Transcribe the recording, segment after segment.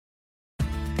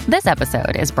This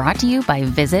episode is brought to you by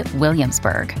Visit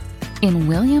Williamsburg. In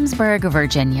Williamsburg,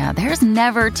 Virginia, there's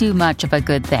never too much of a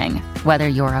good thing. Whether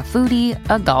you're a foodie,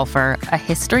 a golfer, a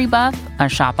history buff, a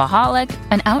shopaholic,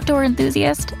 an outdoor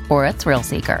enthusiast, or a thrill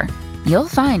seeker, you'll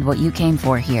find what you came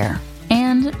for here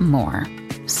and more.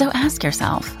 So ask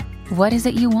yourself, what is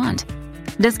it you want?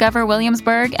 Discover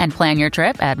Williamsburg and plan your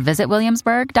trip at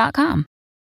visitwilliamsburg.com.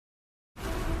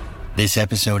 This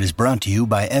episode is brought to you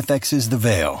by FX's The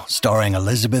Veil, starring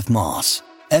Elizabeth Moss.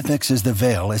 FX's The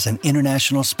Veil is an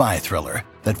international spy thriller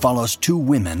that follows two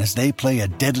women as they play a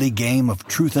deadly game of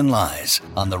truth and lies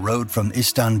on the road from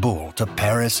Istanbul to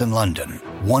Paris and London.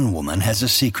 One woman has a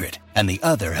secret, and the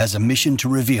other has a mission to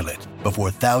reveal it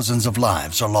before thousands of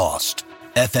lives are lost.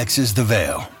 FX's The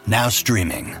Veil, now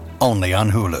streaming, only on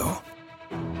Hulu.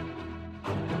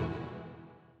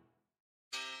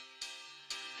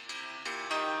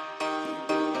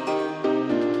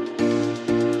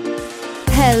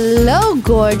 Hello,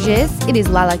 gorgeous. It is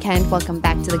Lala Kent. Welcome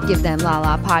back to the Give Them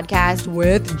Lala podcast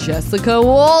with Jessica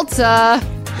Walter.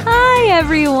 Hi,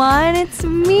 everyone. It's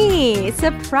me.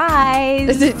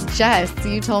 Surprise. It's Jess.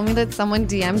 You told me that someone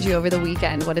DM'd you over the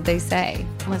weekend. What did they say?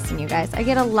 Listen, you guys, I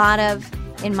get a lot of,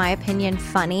 in my opinion,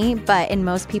 funny, but in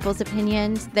most people's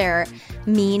opinions, they're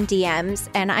mean DMs.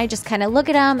 And I just kind of look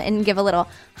at them and give a little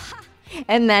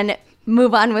and then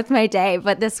move on with my day.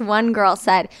 But this one girl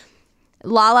said,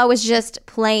 Lala was just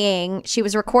playing, she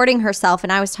was recording herself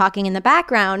and I was talking in the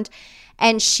background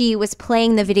and she was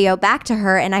playing the video back to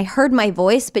her and I heard my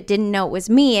voice but didn't know it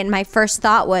was me, and my first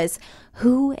thought was,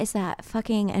 who is that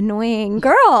fucking annoying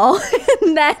girl?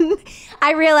 And then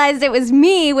I realized it was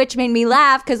me, which made me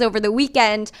laugh because over the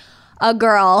weekend a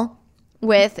girl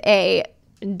with a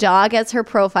dog as her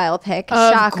profile pic,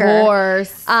 shocker, of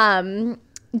course,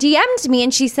 DM'd me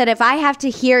and she said, if I have to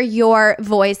hear your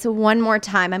voice one more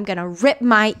time, I'm going to rip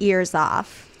my ears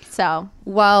off. So,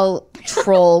 well,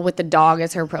 troll with the dog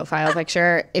as her profile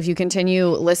picture. If you continue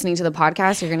listening to the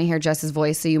podcast, you're going to hear Jess's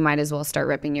voice, so you might as well start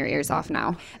ripping your ears off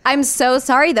now. I'm so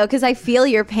sorry, though, because I feel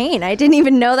your pain. I didn't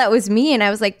even know that was me, and I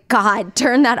was like, God,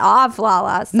 turn that off,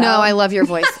 Lala. So. No, I love your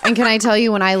voice. And can I tell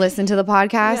you, when I listen to the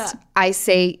podcast, I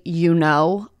say,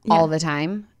 all the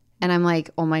time. And I'm like,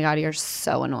 oh my God, you're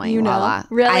so annoying, Lala.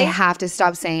 Really? I have to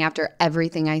stop saying after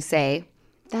everything I say,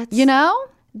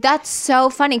 That's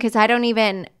so funny because I don't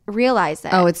even realize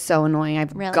that. Oh, it's so annoying.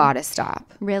 I've got to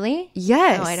stop. Really?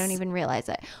 Yes. No, I don't even realize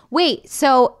it. Wait,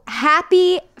 so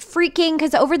happy freaking,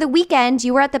 because over the weekend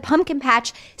you were at the pumpkin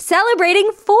patch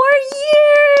celebrating 4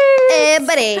 years.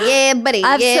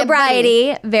 Of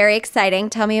sobriety. Very exciting.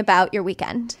 Tell me about your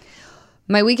weekend.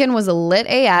 My weekend was a lit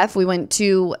AF. We went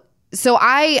to... So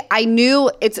I knew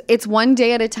it's one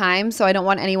day at a time, so I don't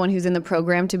want anyone who's in the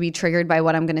program to be triggered by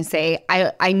what I'm going to say.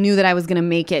 I knew that I was going to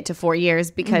make it to 4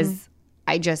 years because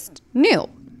I just knew.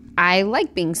 I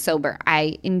like being sober.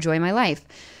 I enjoy my life.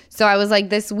 So I was like,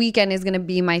 this weekend is going to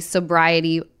be my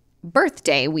sobriety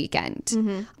birthday weekend.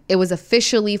 Mm-hmm. It was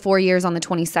officially 4 years on the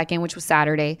 22nd, which was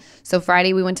Saturday. So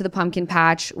Friday we went to the pumpkin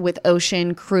patch with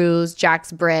Ocean, Cruz,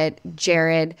 Jax, Britt,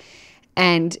 Jared,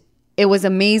 and it was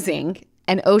amazing.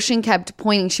 And Ocean kept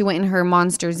pointing. She went in her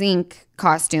Monsters, Inc.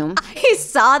 costume. I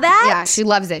saw that? Yeah, she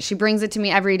loves it. She brings it to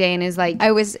me every day and is like...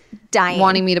 I was dying.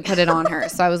 Wanting me to put it on her.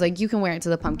 So I was like, you can wear it to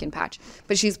the pumpkin patch.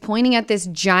 But she's pointing at this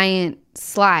giant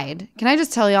slide. Can I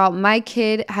just tell y'all, my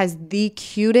kid has the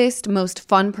cutest, most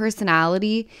fun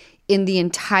personality in the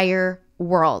entire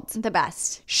world. The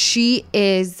best. She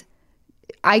is...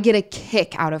 I get a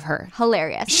kick out of her.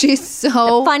 Hilarious. She's so...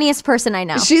 the funniest person I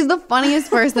know. She's the funniest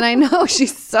person I know.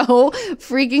 She's so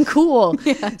freaking cool.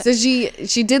 Yeah. So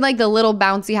she did like the little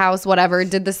bouncy house, whatever,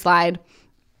 did the slide.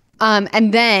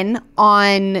 And then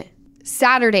on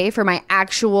Saturday for my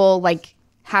actual like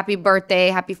happy birthday,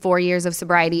 happy 4 years of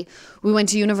sobriety, we went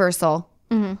to Universal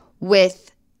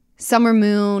with Summer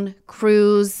Moon,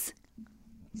 Cruz,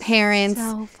 parents.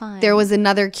 So fun. There was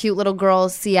another cute little girl,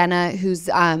 Sienna, who's...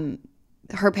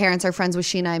 her parents are friends with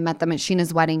Sheena. I met them at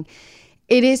Sheena's wedding.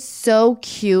 It is so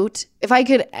cute. If I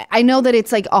could, I know that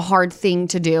it's like a hard thing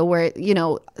to do where, you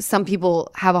know, some people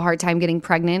have a hard time getting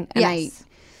pregnant and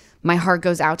my heart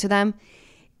goes out to them.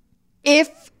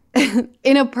 If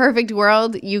in a perfect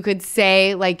world, you could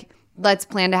say like, let's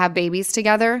plan to have babies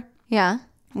together. Yeah.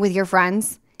 With your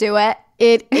friends. Do it.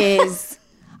 It is,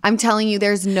 I'm telling you,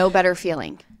 there's no better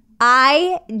feeling.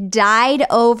 I died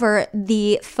over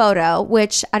the photo,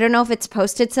 which I don't know if it's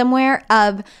posted somewhere,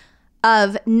 of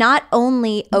not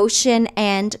only Ocean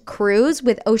and Cruz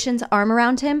with Ocean's arm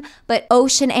around him, but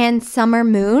Ocean and Summer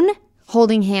Moon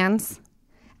holding hands.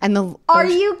 And Are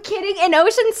you kidding? And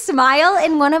Ocean Smile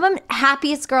in one of them,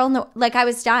 happiest girl in the, like I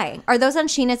was dying. Are those on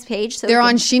Sheena's page? So they're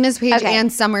on Sheena's page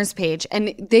and Summer's page.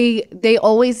 And they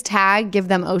always give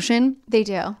them Ocean. They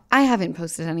do. I haven't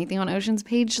posted anything on Ocean's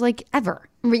page like ever.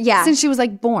 Yeah. Since she was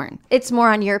like born. It's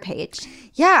more on your page.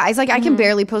 Yeah. I was like, I can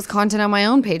barely post content on my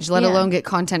own page, let alone get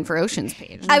content for Ocean's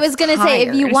page. I was going to say,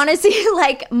 if you want to see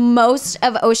like most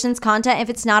of Ocean's content, if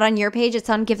it's not on your page,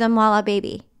 it's on Give Them Lala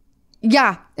Baby.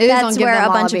 Yeah. That's where a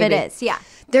bunch of it is. Yeah.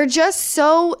 They're just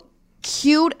so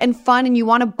cute and fun, and you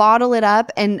want to bottle it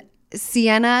up. And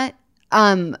Sienna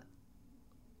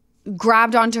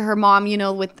grabbed onto her mom,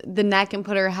 with the neck and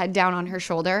put her head down on her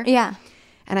shoulder. Yeah.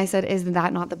 And I said, isn't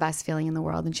that not the best feeling in the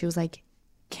world? And she was like,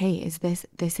 Kay,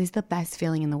 this is the best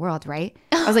feeling in the world, right?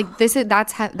 I was like,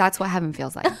 that's what heaven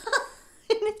feels like.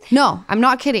 No, I'm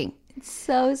not kidding. It's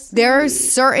so sweet. There are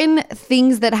certain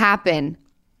things that happen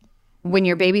when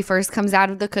your baby first comes out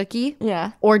of the cookie,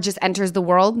 or just enters the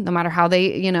world, no matter how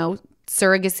they,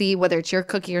 surrogacy, whether it's your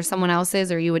cookie or someone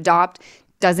else's, or you adopt,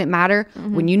 doesn't matter.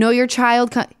 Mm-hmm. When you know your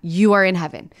child, you are in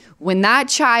heaven. When that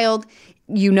child,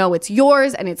 it's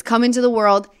yours and it's come into the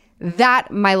world,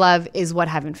 that, my love, is what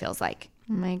heaven feels like.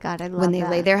 Oh my God, I love when they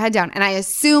lay their head down. And I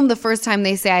assume the first time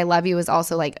they say I love you is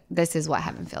also like, this is what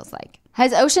heaven feels like.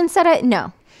 Has Ocean said it?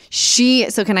 No.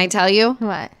 So can I tell you?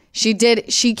 What? She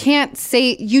can't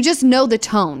say, you just know the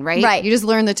tone, right? Right. You just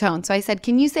learn the tone. So I said,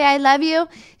 can you say I love you?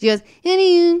 She goes,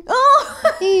 oh.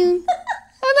 I'm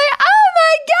like, oh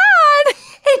my God.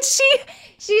 And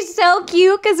she's so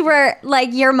cute because we're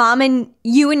like, you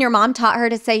and your mom taught her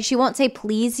to say, she won't say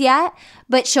please yet,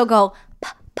 but she'll go,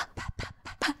 pa, pa, pa, pa,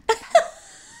 pa, pa.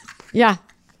 Yeah.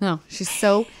 No, she's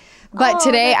so... But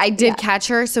today I did catch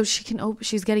her so she can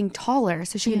she's getting taller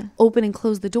so she can open and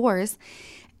close the doors.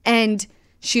 And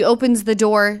she opens the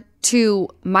door to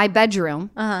my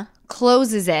bedroom,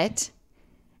 closes it.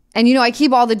 And I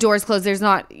keep all the doors closed.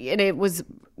 It was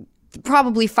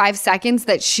probably 5 seconds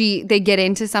that they get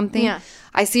into something. Yeah.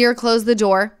 I see her close the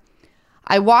door.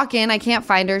 I walk in, I can't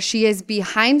find her. She is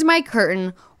behind my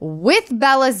curtain with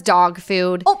Bella's dog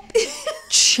food. Oh.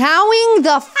 Chowing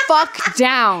the fuck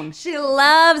down. She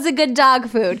loves a good dog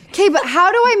food. Okay, but how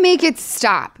do I make it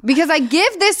stop? Because I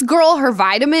give this girl her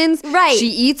vitamins. Right. She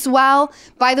eats well.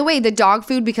 By the way, the dog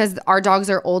food, because our dogs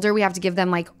are older, we have to give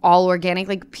them like all organic.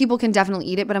 Like people can definitely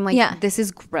eat it, but I'm like, this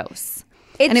is gross.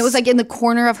 And it was like in the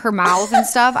corner of her mouth and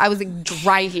stuff. I was like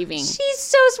dry heaving. She's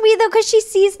so sweet though, because she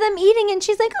sees them eating and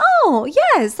she's like, oh,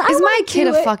 yes. Is my kid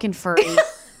a fucking furry?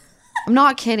 I'm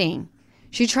not kidding.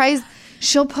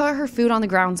 She'll put her food on the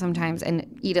ground sometimes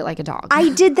and eat it like a dog. I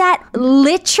did that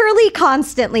literally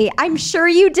constantly. I'm sure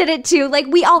you did it too. Like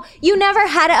you never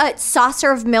had a saucer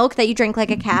of milk that you drink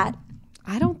like a cat?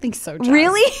 I don't think so, Jess.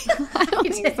 Really? I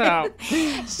don't think so.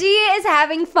 She is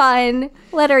having fun.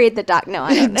 Let her eat the dog. No,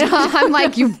 I don't know. I'm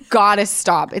like, you've got to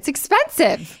stop. It's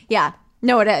expensive. Yeah.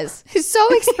 No, it is. It's so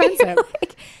expensive.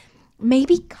 Like,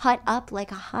 maybe cut up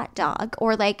like a hot dog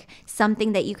or like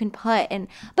something that you can put in.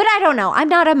 But I don't know. I'm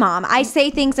not a mom. I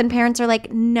say things and parents are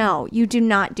like, no, you do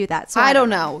not do that. So I don't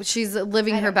know. She's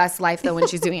living her best life though when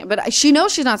she's doing it. But she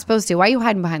knows she's not supposed to. Why are you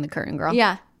hiding behind the curtain, girl?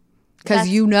 Yeah. Because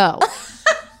you know.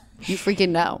 You freaking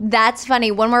know. That's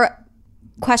funny. One more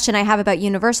question I have about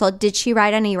Universal. Did she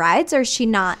ride any rides or is she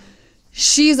not?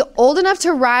 She's old enough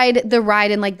to ride the ride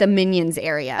in like the Minions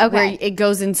area where it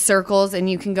goes in circles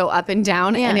and you can go up and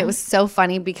down. Yeah. And it was so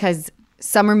funny because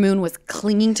Summer Moon was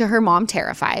clinging to her mom,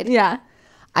 terrified. Yeah.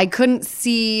 I couldn't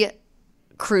see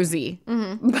Cruzy,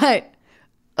 but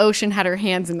Ocean had her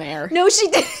hands in the air. No, she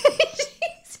did.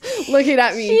 Looking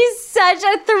at me. She's such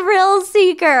a thrill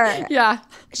seeker. Yeah.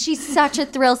 She's such a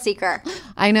thrill seeker.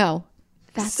 I know.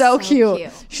 That's so cute.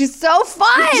 She's so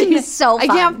fun. She's so fun.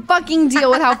 I can't fucking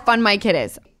deal with how fun my kid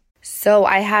is. So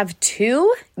I have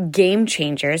 2 game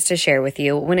changers to share with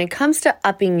you when it comes to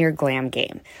upping your glam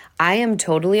game. I am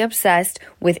totally obsessed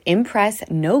with Impress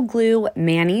No Glue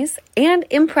Manis and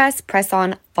Impress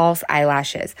Press-On False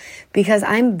Eyelashes because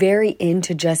I'm very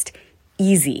into just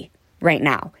easy right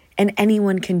now, and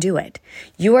anyone can do it.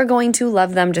 You are going to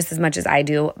love them just as much as I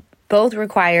do. Both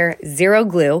require 0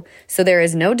 glue, so there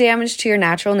is no damage to your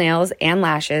natural nails and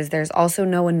lashes. There's also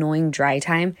no annoying dry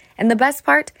time. And the best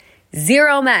part,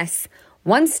 0 mess.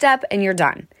 1 step and you're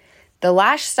done. The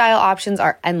lash style options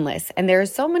are endless, and there are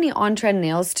so many on-trend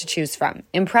nails to choose from.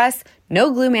 Impress,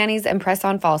 No Glue Manis, and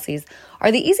Press-On Falsies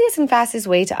are the easiest and fastest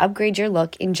way to upgrade your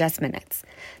look in just minutes.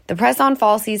 The Press-On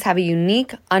Falsies have a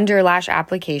unique under lash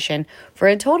application for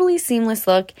a totally seamless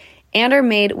look and are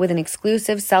made with an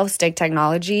exclusive self-stick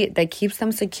technology that keeps them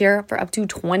secure for up to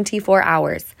 24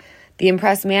 hours. The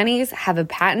Impress Manis have a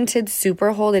patented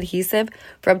super hold adhesive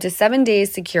for up to 7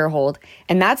 days secure hold,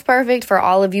 and that's perfect for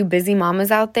all of you busy mamas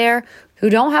out there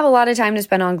who don't have a lot of time to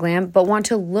spend on glam but want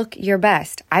to look your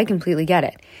best. I completely get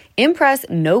it. Impress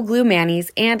No Glue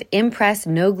Manis and Impress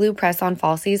No Glue Press-On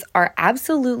Falsies are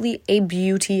absolutely a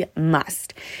beauty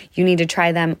must. You need to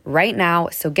try them right now,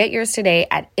 so get yours today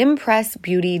at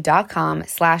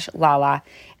impressbeauty.com/Lala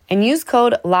and use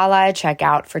code LALA at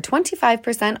checkout for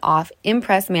 25% off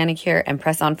Impress Manicure and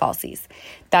Press-On Falsies.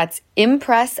 That's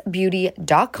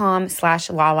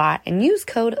impressbeauty.com/Lala and use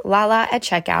code LALA at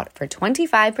checkout for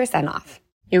 25% off.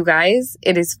 You guys,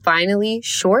 it is finally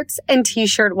shorts and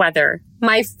t-shirt weather.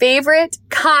 My favorite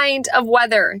kind of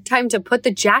weather. Time to put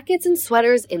the jackets and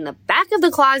sweaters in the back of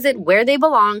the closet where they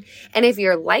belong. And if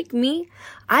you're like me,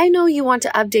 I know you want to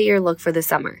update your look for the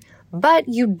summer, but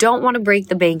you don't want to break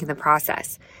the bank in the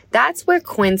process. That's where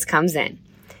Quince comes in.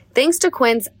 Thanks to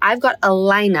Quince, I've got a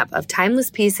lineup of timeless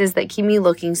pieces that keep me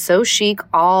looking so chic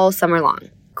all summer long.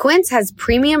 Quince has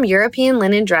premium European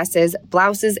linen dresses,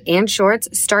 blouses, and shorts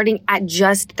starting at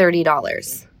just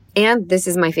 $30. And this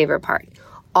is my favorite part.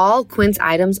 All Quince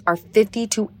items are 50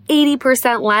 to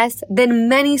 80% less than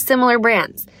many similar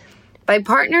brands. By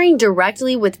partnering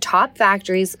directly with top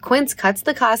factories, Quince cuts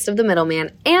the cost of the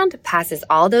middleman and passes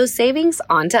all those savings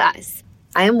on to us.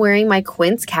 I am wearing my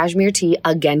Quince cashmere tee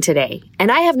again today, and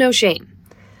I have no shame.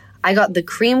 I got the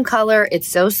cream color. It's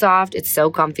so soft, it's so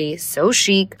comfy, so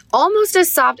chic, almost as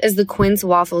soft as the Quince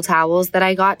waffle towels that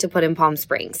I got to put in Palm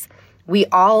Springs. We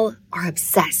all are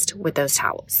obsessed with those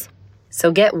towels.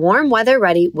 So get warm weather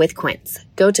ready with Quince.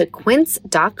 Go to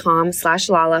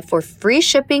quince.com/Lala for free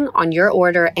shipping on your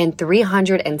order and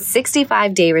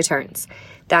 365-day returns.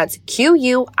 That's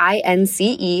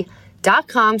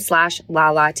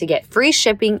QUINCE.com/Lala to get free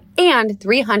shipping and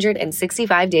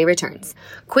 365-day returns.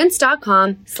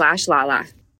 Quince.com/Lala.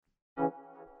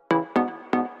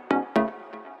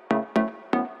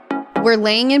 We're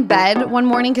laying in bed one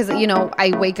morning because,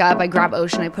 I wake up, I grab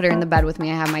Ocean, I put her in the bed with me,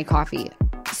 I have my coffee.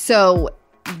 So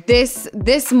this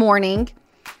morning,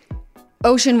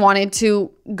 Ocean wanted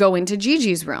to go into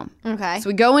Gigi's room. Okay. So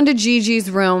we go into Gigi's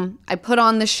room, I put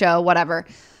on the show, whatever,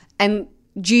 and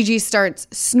Gigi starts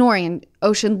snoring, and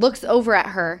Ocean looks over at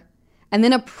her and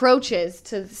then approaches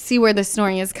to see where the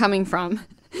snoring is coming from.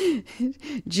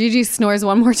 Gigi snores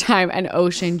one more time, and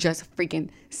Ocean just freaking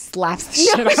slaps the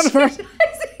shit out of her.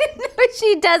 No,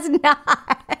 she does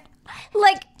not.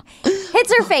 Like,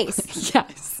 hits her face.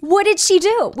 Yes. What did she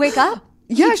do? Wake up?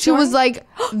 Yeah, she was like,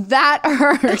 that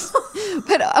hurts.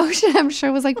 But Ocean, I'm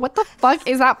sure, was like, what the fuck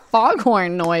is that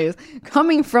foghorn noise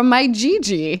coming from my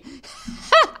Gigi?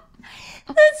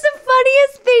 That's the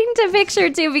funniest thing to picture,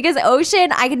 too, because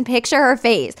Ocean, I can picture her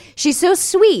face. She's so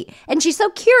sweet and she's so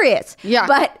curious. Yeah.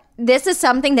 But this is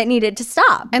something that needed to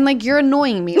stop. And you're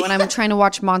annoying me when I'm trying to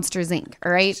watch Monsters, Inc.,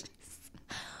 all right?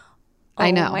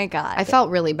 I know. Oh, my God. I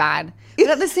felt really bad. But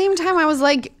at the same time, I was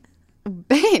like,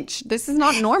 bitch, this is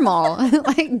not normal.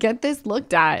 Get this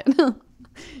looked at.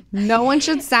 No one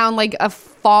should sound like a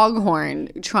foghorn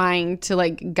trying to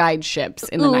guide ships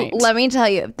in the night. Let me tell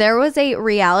you, there was a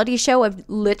reality show of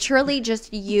literally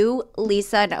just you,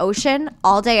 Lisa, and Ocean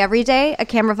all day, every day. A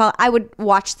camera follow. I would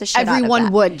watch the shit Everyone out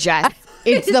of that. would, Jess.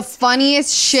 It's the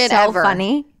funniest shit so ever.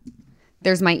 Funny.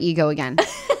 There's my ego again.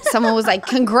 Someone was like,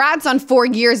 congrats on 4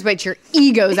 years, but your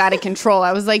ego's out of control.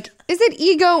 I was like, is it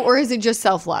ego or is it just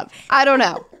self-love? I don't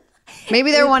know.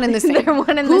 Maybe they're one and the same. They're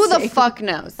one and Who the the same. fuck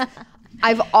knows?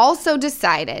 I've also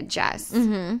decided, Jess,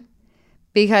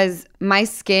 because my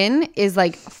skin is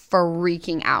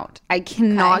freaking out. I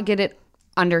cannot get it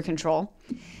under control.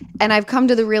 And I've come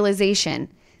to the realization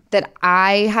that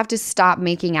I have to stop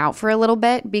making out for a little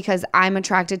bit because I'm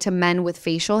attracted to men with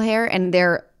facial hair, and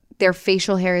their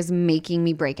facial hair is making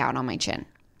me break out on my chin.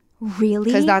 Really?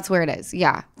 Because that's where it is.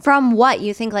 Yeah. From what?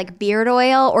 You think beard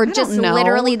oil or just know.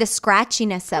 literally the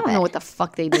scratchiness of I don't it? know what the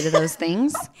fuck they do to those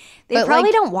things. They But,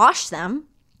 probably don't wash them.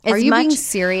 Are you being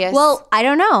serious? Well, I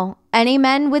don't know. Any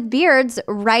men with beards,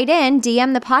 write in,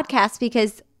 DM the podcast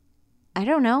because I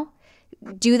don't know.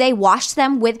 Do they wash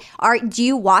them with? Do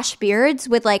you wash beards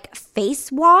with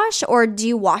face wash, or do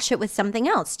you wash it with something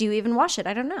else? Do you even wash it?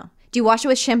 I don't know. Do you wash it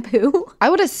with shampoo? I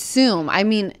would assume. I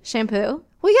mean, Shampoo?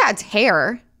 well, yeah, it's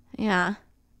hair. Yeah.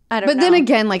 I don't know. But then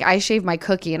again, I shave my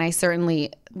cookie, and I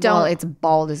certainly don't. Well, it's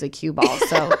bald as a cue ball,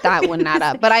 so that wouldn't add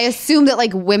up. But I assume that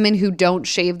women who don't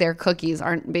shave their cookies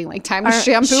aren't being time to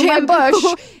shampoo my bush.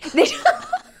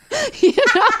 You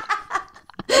know?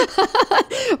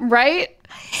 Right?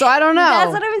 So I don't know.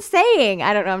 That's what I'm saying.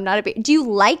 I don't know. I'm not a beard. Do you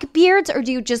like beards or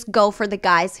do you just go for the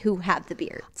guys who have the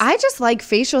beards? I just like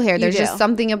facial hair. There's do. just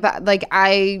something about, like,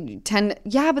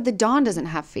 but the Don doesn't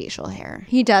have facial hair.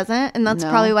 He doesn't, and that's No.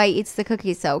 probably why he eats the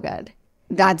cookies so good.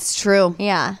 That's true.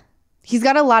 Yeah. He's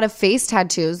got a lot of face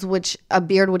tattoos, which a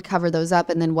beard would cover those up,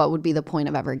 and then what would be the point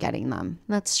of ever getting them?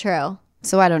 That's true.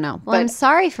 So I don't know. Well, I'm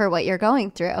sorry for what you're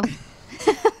going through.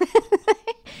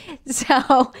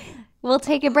 So we'll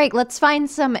take a break. Let's find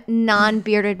some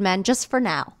non-bearded men just for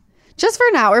now. Just for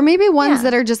now, or maybe ones Yeah.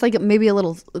 that are just like maybe a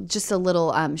little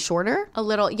shorter. A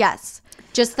little, yes.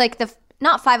 Just like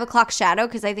not 5 o'clock shadow,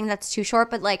 because I think that's too short,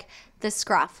 but like the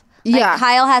scruff. Like Yeah.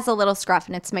 Kyle has a little scruff,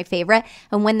 and it's my favorite.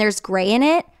 And when there's gray in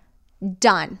it,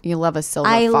 done. You love a silver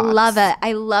I fox. love it.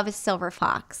 I love a silver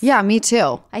fox. Yeah, me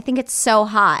too. I think it's so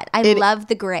hot. I love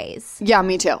the grays. Yeah,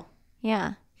 me too.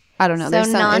 Yeah. I don't know. So There's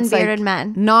some, non-bearded it's like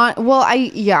men.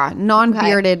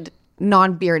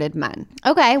 non-bearded men.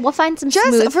 Okay, we'll find some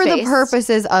Just smooth for the face.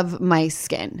 purposes of my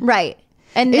skin. Right.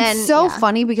 And then It's so yeah.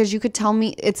 funny because you could tell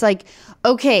me, it's like,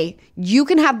 okay, you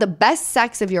can have the best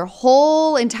sex of your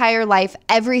whole entire life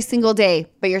every single day,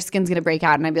 but your skin's going to break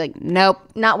out. And I'd be like, nope,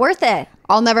 Not worth it.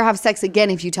 I'll never have sex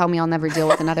again if you tell me I'll never deal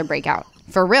with another breakout.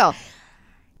 For real.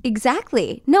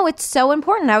 Exactly. No, it's so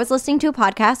important. I was listening to a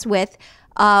podcast with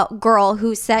a girl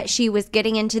who said she was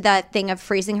getting into the thing of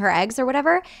freezing her eggs or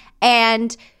whatever.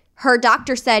 And her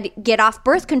doctor said, get off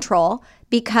birth control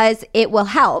because it will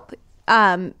help.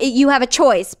 You have a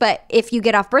choice, but if you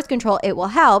get off birth control, it will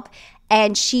help.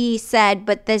 And she said,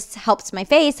 but this helps my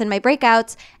face and my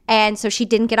breakouts. And so she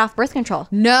didn't get off birth control.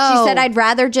 No. She said, I'd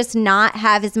rather just not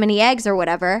have as many eggs or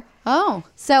whatever. Oh.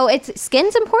 So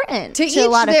skin's important To a each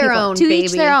lot of their people. own, To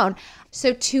each baby. their own.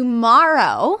 So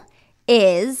tomorrow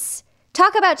is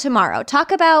talk about tomorrow.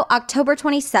 Talk about October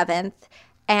 27th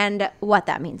and what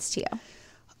that means to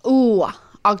you. Ooh,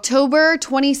 October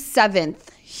 27th.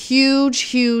 Huge,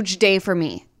 huge day for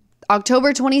me.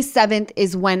 October 27th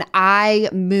is when I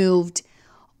moved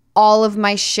all of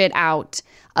my shit out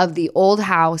of the old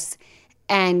house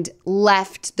and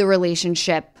left the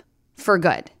relationship for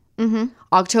good. Mm-hmm.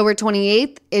 October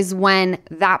 28th is when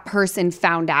that person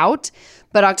found out.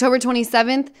 But October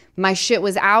 27th, my shit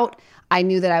was out. I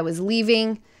knew that I was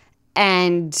leaving.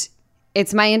 And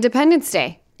it's my Independence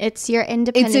Day. It's your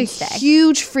Independence It's a Day.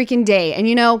 huge freaking day. And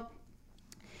you know,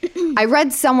 I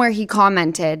read somewhere he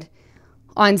commented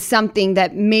on something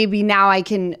that maybe now I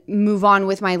can move on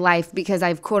with my life because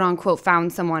I've quote unquote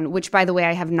found someone, which by the way,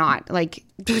 I have not. Like,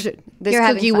 this You're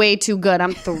having cookie fun. way too good.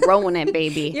 I'm throwing it,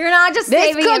 baby. You're not just This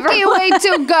saving it cookie for way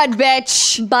too good,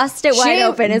 bitch. Bust it wide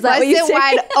open. Is that what you Bust say? it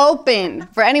wide open.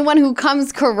 For anyone who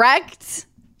comes correct,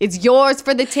 it's yours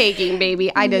for the taking,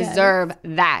 baby. I deserve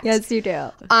that. Yes, you do.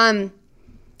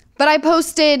 But I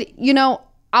posted, you know,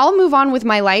 I'll move on with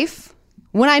my life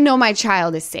when I know my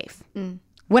child is safe.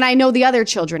 When I know the other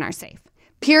children are safe.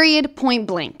 Period, point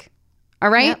blank. All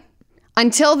right? Yep.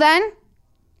 Until then,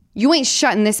 you ain't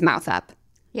shutting this mouth up.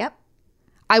 Yep.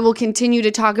 I will continue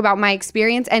to talk about my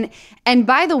experience. And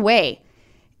by the way,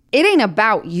 it ain't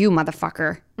about you,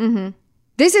 motherfucker. Mm-hmm.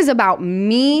 This is about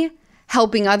me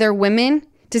helping other women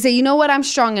to say, you know what? I'm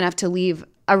strong enough to leave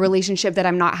a relationship that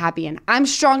I'm not happy in. I'm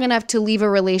strong enough to leave a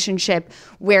relationship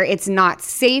where it's not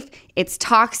safe, it's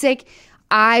toxic.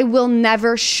 I will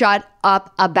never shut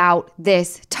up about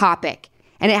this topic.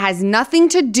 And it has nothing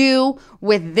to do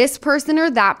with this person or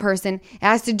that person. It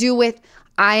has to do with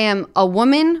I am a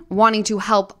woman wanting to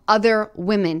help other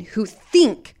women who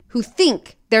think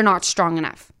they're not strong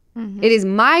enough. Mm-hmm. It is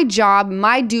my job,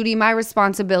 my duty, my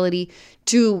responsibility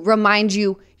to remind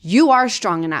you, you are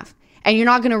strong enough. And you're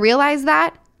not going to realize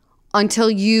that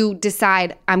until you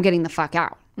decide I'm getting the fuck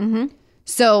out. Mm-hmm.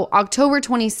 So October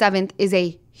 27th is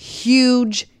a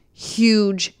huge,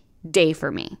 huge day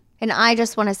for me. And I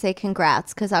just want to say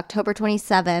congrats because October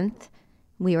 27th,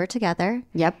 we were together.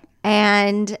 Yep.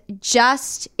 And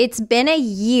it's been a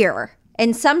year.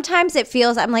 And sometimes it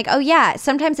feels, I'm like, oh yeah.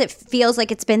 Sometimes it feels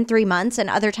like it's been 3 months. And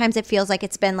other times it feels like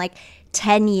it's been like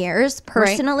 10 years.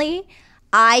 Personally,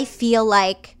 I feel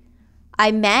like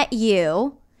I met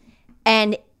you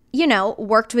and, you know,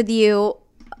 worked with you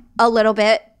a little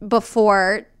bit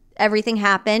before everything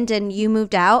happened and you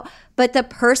moved out. But the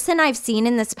person I've seen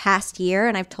in this past year,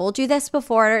 and I've told you this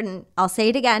before and I'll say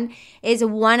it again, is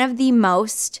one of the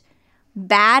most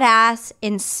badass,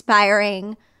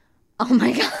 inspiring, oh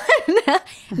my God,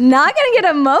 not gonna get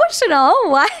emotional.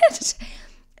 What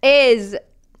is,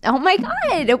 oh my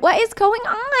God, what is going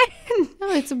on?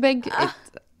 No, it's a big...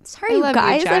 Sorry, you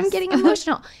guys, I'm getting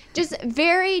emotional. Just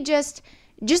badass,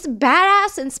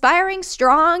 inspiring,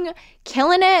 strong,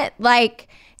 killing it. Like,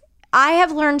 I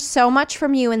have learned so much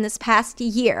from you in this past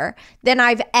year than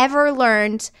I've ever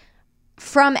learned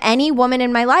from any woman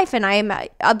in my life. And I am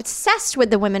obsessed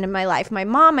with the women in my life. My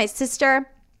mom, my sister,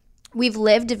 we've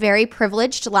lived very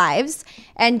privileged lives.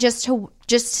 And just to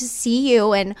see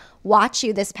you and watch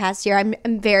you this past year, I'm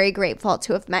very grateful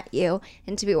to have met you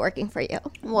and to be working for you.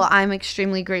 Well, I'm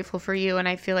extremely grateful for you. And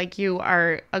I feel like you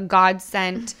are a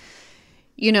godsend.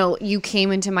 You know, you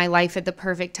came into my life at the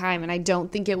perfect time. And I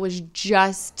don't think it was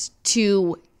just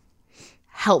to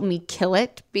help me kill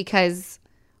it, because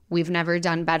we've never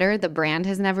done better. The brand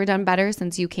has never done better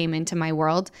since you came into my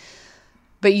world.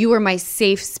 But you were my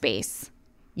safe space.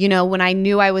 You know, when I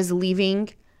knew I was leaving,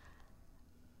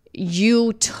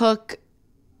 you took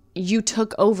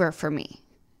over for me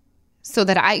so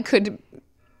that I could,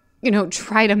 you know,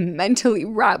 try to mentally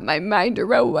wrap my mind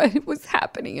around what was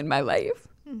happening in my life.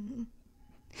 Mm-hmm.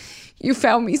 You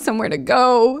found me somewhere to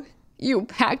go. You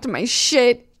packed my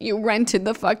shit. You rented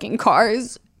the fucking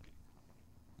cars.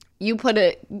 You put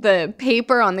the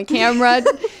paper on the camera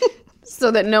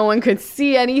so that no one could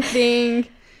see anything.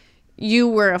 You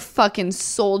were a fucking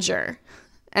soldier.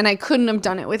 And I couldn't have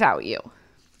done it without you.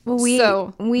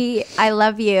 I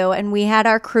love you. And we had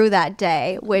our crew that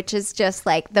day, which is just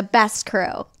like the best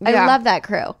crew. I love that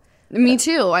crew. Me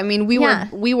too. I mean, we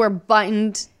were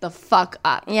buttoned the fuck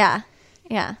up. Yeah.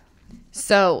 Yeah.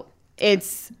 So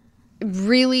it's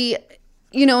really,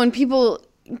 you know, and people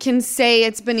can say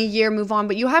it's been a year, move on,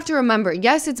 but you have to remember,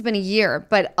 yes, it's been a year,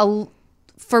 but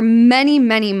for many,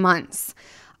 many months,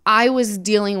 I was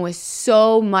dealing with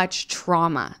so much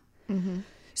trauma. Mm-hmm.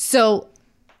 So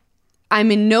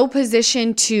I'm in no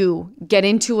position to get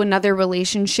into another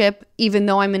relationship, even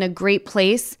though I'm in a great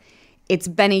place. It's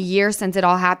been a year since it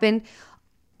all happened.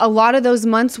 A lot of those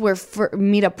months were for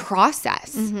me to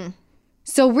process. Mm-hmm.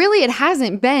 So really, it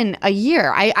hasn't been a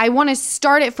year. I want to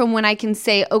start it from when I can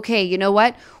say, okay, you know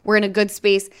what? We're in a good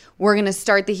space. We're going to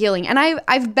start the healing. And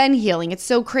I've been healing. It's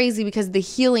so crazy because the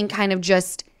healing kind of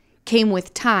just came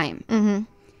with time. Mm-hmm.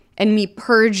 And me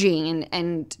purging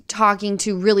and talking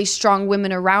to really strong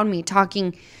women around me,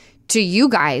 talking to you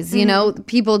guys, you know,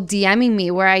 people DMing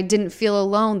me where I didn't feel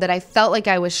alone, that I felt like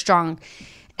I was strong.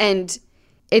 And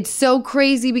it's so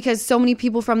crazy because so many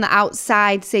people from the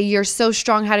outside say, you're so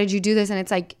strong. How did you do this? And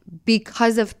it's like,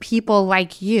 because of people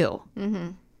like you.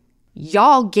 Mm-hmm.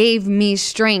 Y'all gave me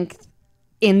strength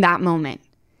in that moment.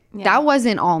 Yeah. That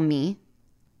wasn't all me.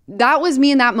 That was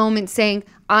me in that moment saying,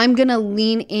 I'm going to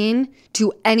lean in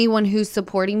to anyone who's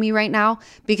supporting me right now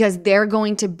because they're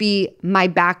going to be my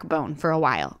backbone for a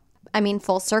while. I mean,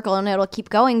 full circle, and it'll keep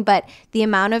going. But the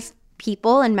amount of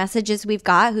people and messages we've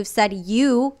got who've said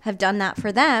you have done that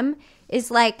for them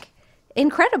is like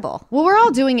incredible. Well, we're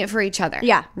all doing it for each other.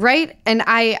 Yeah. Right? And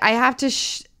I have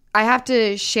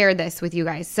to share this with you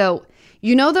guys. So,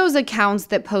 you know those accounts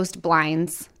that post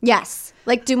blinds? Yes.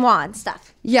 Like Dumois and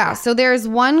stuff. Yeah. So there's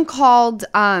one called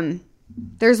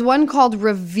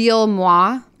Reveal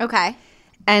Moi. Okay.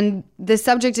 And the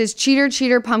subject is cheater,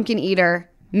 cheater, pumpkin eater.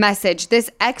 Message. This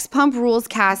ex-Pump Rules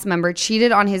cast member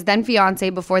cheated on his then fiance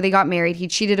before they got married. He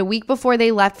cheated a week before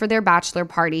they left for their bachelor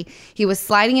party. He was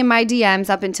sliding in my DMs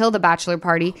up until the bachelor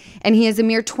party, and he is a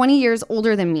mere 20 years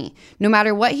older than me. No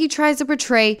matter what he tries to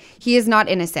portray, he is not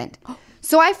innocent.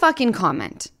 So I fucking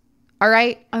comment. All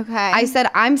right? Okay. I said,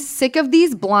 I'm sick of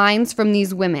these blinds from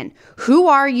these women. Who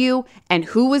are you and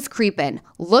who was creeping?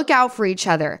 Look out for each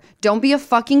other. Don't be a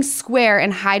fucking square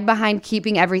and hide behind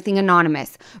keeping everything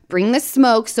anonymous. Bring the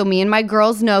smoke so me and my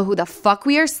girls know who the fuck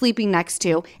we are sleeping next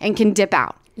to and can dip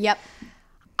out. Yep.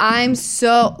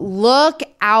 Look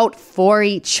out for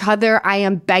each other. I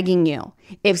am begging you.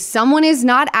 If someone is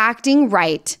not acting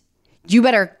right, you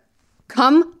better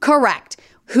come correct.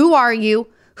 Who are you?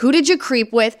 Who did you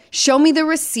creep with? Show me the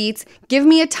receipts. Give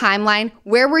me a timeline.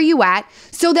 Where were you at?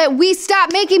 So that we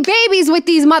stop making babies with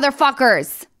these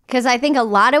motherfuckers. Because I think a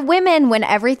lot of women, when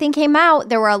everything came out,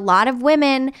 there were a lot of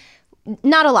women,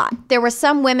 not a lot. There were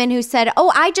some women who said,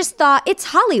 oh, I just thought it's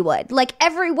Hollywood. Like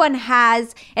everyone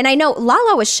has, and I know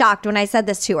Lala was shocked when I said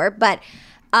this to her, but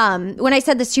when I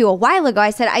said this to you a while ago,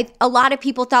 I said a lot of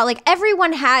people thought like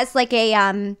everyone has like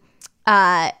a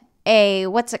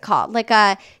what's it called? Like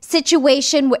a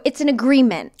situation where it's an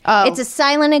agreement. Oh. It's a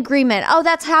silent agreement. Oh,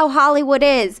 that's how Hollywood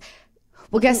is.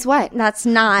 Well, guess what? That's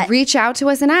not. Reach out to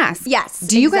us and ask. Yes.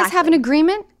 Do you guys have an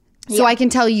agreement? So I can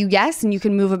tell you yes and you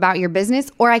can move about your business,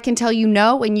 or I can tell you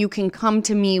no and you can come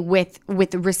to me with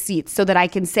receipts so that I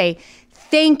can say,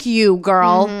 thank you,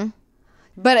 girl. Mm-hmm.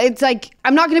 But it's like,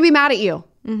 I'm not going to be mad at you.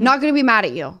 Mm-hmm. Not going to be mad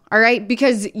at you. All right?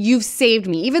 Because you've saved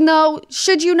me. Even though,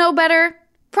 should you know better?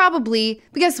 Probably.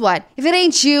 But guess what? If it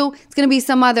ain't you, it's going to be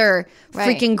some other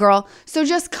freaking girl. So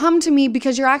just come to me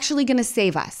because you're actually going to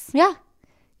save us. Yeah.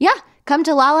 Yeah. Come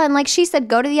to Lala, and like she said,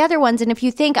 go to the other ones. And if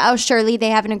you think, oh, surely they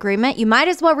have an agreement, you might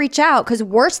as well reach out, because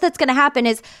worst that's going to happen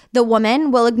is the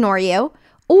woman will ignore you,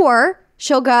 or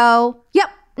she'll go, yep,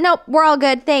 nope, we're all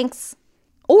good, thanks.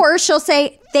 Or she'll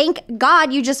say, thank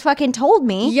God you just fucking told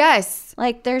me. Yes.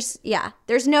 Like there's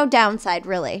no downside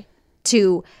really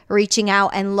to reaching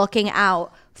out and looking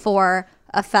out for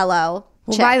a fellow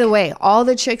chick. By the way, all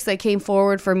the chicks that came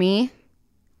forward for me,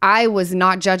 I was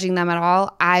not judging them at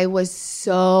all. I was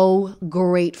so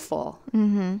grateful.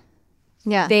 Mm-hmm.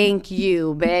 Yeah. Thank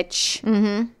you, bitch.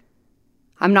 Mm-hmm.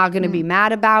 I'm not going to be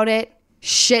mad about it.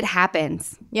 Shit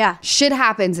happens. Yeah. Shit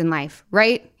happens in life,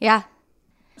 right? Yeah.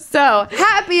 So,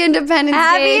 happy Independence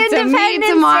Day to me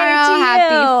tomorrow.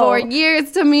 Happy 4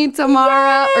 years to me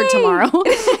tomorrow. Yay! Or tomorrow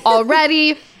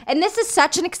already. And this is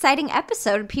such an exciting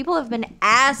episode. People have been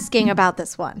asking about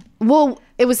this one. Well,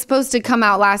 it was supposed to come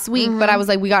out last week, but I was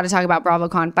like, we got to talk about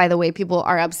BravoCon. By the way, people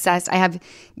are obsessed. I have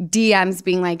DMs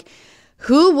being like,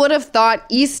 who would have thought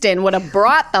Easton would have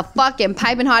brought the fucking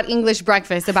piping hot English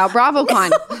breakfast about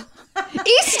BravoCon?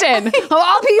 Easton, of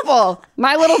all people,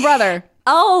 my little brother.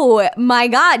 Oh my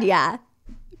God, yeah.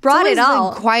 Brought it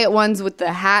all. The quiet ones with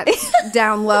the hats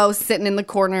down low, sitting in the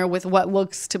corner with what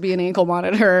looks to be an ankle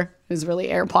monitor. Is really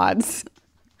AirPods.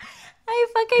 I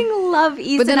fucking love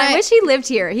Easton. But then I wish he lived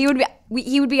here. He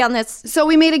would be on this. So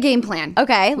we made a game plan.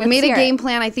 Okay, we made a game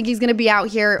plan. I think he's going to be out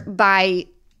here by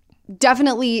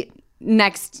definitely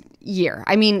next year.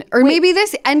 I mean, or maybe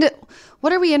this end.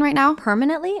 What are we in right now?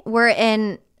 Permanently? We're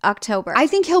in October. I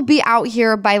think he'll be out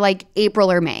here by like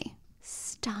April or May.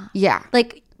 Stop. Yeah.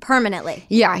 Like permanently.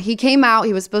 Yeah. He came out.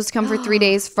 He was supposed to come for 3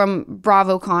 days from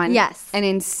BravoCon. Yes. And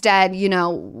instead,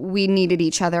 we needed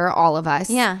each other, all of us.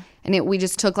 Yeah. And we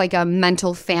just took like a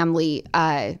mental family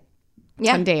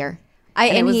Sundayer.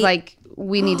 And it was like,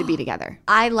 we need to be together.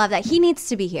 I love that. He needs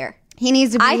to be here. He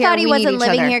needs to be here. I thought he wasn't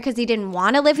living here because he didn't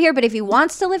want to live here, but if he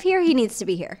wants to live here, he needs to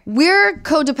be here. We're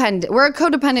codependent. We're a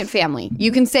codependent family.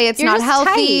 You can say it's not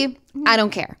healthy. Tight. I don't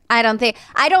care. I don't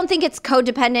think it's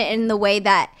codependent in the way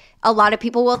that a lot of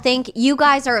people will think. You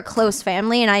guys are a close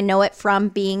family, and I know it from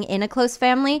being in a close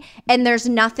family, and there's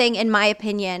nothing, in my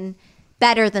opinion,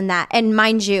 better than that. And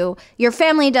mind you, your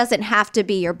family doesn't have to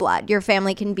be your blood. Your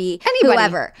family can be anybody.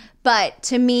 Whoever. But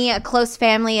to me, a close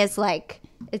family is like,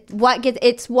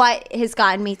 it's what has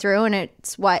gotten me through, and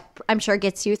it's what I'm sure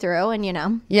gets you through,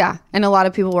 and Yeah. And a lot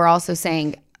of people were also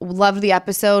saying, loved the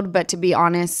episode, but to be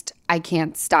honest, I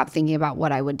can't stop thinking about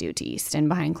what I would do to Easton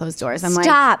behind closed doors. I'm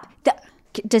Stop.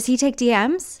 Does he take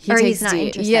DMs? He's not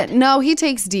interested? Yeah, no, he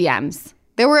takes DMs.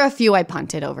 There were a few I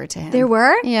punted over to him. There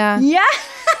were? Yeah. Yeah.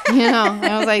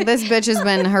 I was like, this bitch has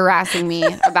been harassing me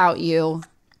about you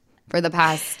for the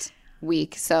past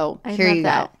week. So here you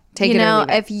go. Take it or leave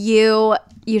it. If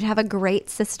you'd have a great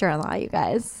sister-in-law, you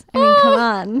guys. I mean, come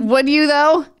on. Would you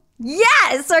though?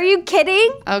 Yes. Are you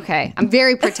kidding? Okay. I'm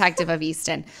very protective of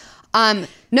Easton.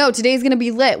 No, today's going to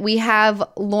be lit. We have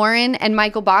Lauryn and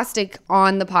Michael Bosstick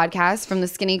on the podcast from the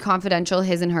Skinny Confidential,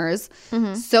 His and Hers.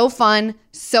 Mm-hmm. So fun.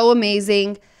 So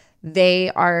amazing. They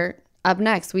are up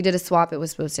next. We did a swap. It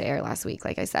was supposed to air last week,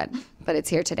 like I said, but it's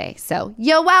here today. So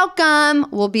you're welcome.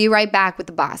 We'll be right back with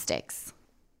the Bossticks.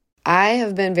 I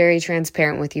have been very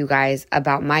transparent with you guys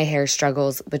about my hair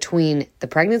struggles between the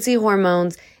pregnancy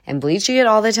hormones and bleaching it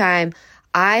all the time.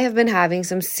 I have been having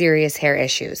some serious hair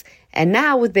issues. And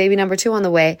now with baby number 2 on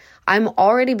the way, I'm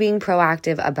already being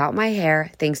proactive about my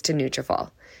hair thanks to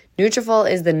Nutrafol.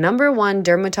 Nutrafol is the #1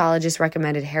 dermatologist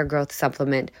recommended hair growth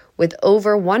supplement, with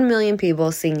over 1 million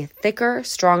people seeing thicker,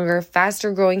 stronger,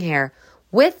 faster growing hair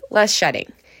with less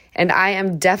shedding. And I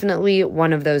am definitely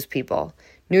one of those people.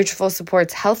 Nutrafol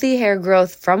supports healthy hair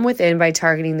growth from within by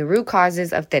targeting the root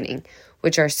causes of thinning,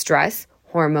 which are stress,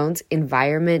 hormones,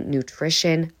 environment,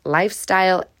 nutrition,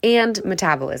 lifestyle, and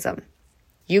metabolism.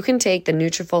 You can take the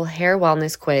Nutrafol Hair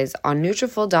Wellness Quiz on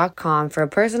Nutrafol.com for a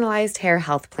personalized hair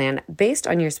health plan based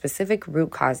on your specific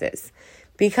root causes.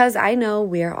 Because I know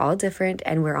we are all different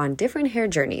and we're on different hair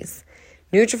journeys.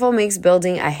 Nutrafol makes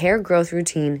building a hair growth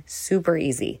routine super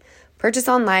easy. Purchase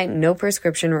online, no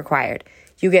prescription required.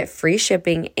 You get free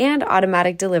shipping and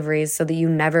automatic deliveries so that you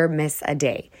never miss a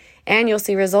day. And you'll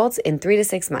see results in 3 to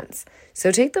 6 months.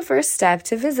 So take the first step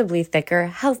to visibly thicker,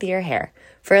 healthier hair.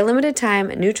 For a limited time,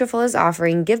 Nutrafol is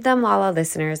offering Give Them Lala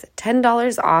listeners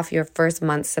 $10 off your first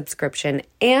month's subscription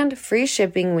and free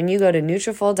shipping when you go to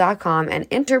Nutrafol.com and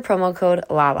enter promo code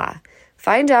LALA.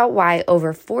 Find out why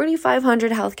over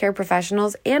 4,500 healthcare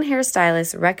professionals and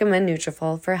hairstylists recommend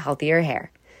Nutrafol for healthier hair.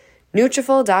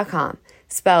 Nutrafol.com.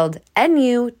 spelled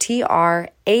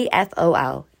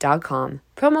NUTRAFOL.com.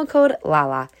 Promo code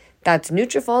LALA. That's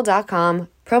Nutrafol.com,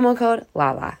 promo code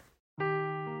LALA.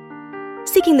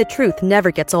 Seeking the truth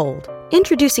never gets old.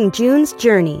 Introducing June's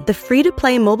Journey, the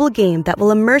free-to-play mobile game that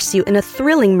will immerse you in a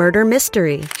thrilling murder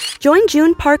mystery. Join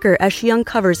June Parker as she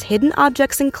uncovers hidden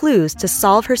objects and clues to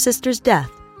solve her sister's death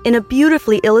in a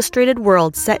beautifully illustrated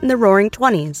world set in the Roaring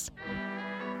 20s.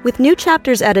 With new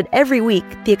chapters added every week,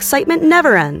 the excitement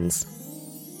never ends.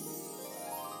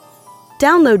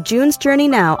 Download June's Journey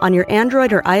now on your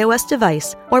Android or iOS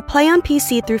device, or play on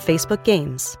PC through Facebook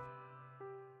Games.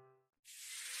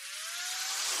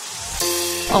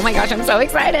 Oh my gosh, I'm so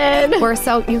excited.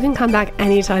 You can come back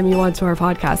anytime you want to our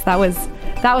podcast. That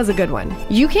was a good one.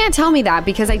 You can't tell me that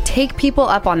because I take people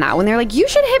up on that when they're like, you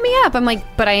should hit me up. I'm like,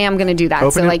 but I am going to do that.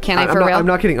 Can I for real? I'm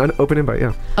not kidding. Open invite,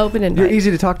 yeah. Open invite. You're easy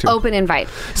to talk to. Open invite.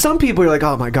 Some people are like,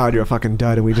 oh my God, you're a fucking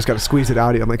dud and we just got to squeeze it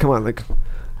out of you. I'm like, come on, like,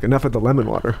 enough of the lemon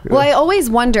water. Well, I always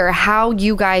wonder how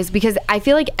you guys, because I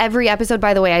feel like every episode,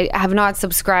 by the way, I have not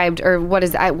subscribed or what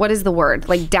is the word?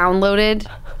 Like downloaded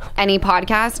any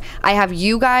podcast. I have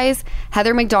you guys,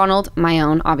 Heather McDonald, my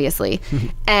own, obviously,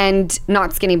 and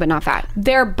Not Skinny But Not Fat.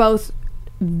 They're both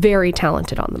very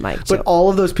talented on the mic too. But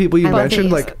all of those people you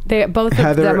mentioned, like both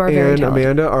Heather of them are very and talented.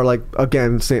 Amanda, are like,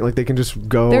 again, saying like they can just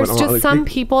go. There's and just like, some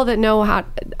people that know how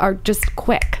are just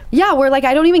quick. Yeah, where like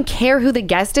I don't even care who the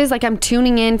guest is. Like I'm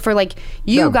tuning in for like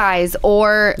you guys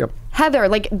or Heather.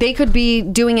 Like they could be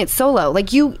doing it solo.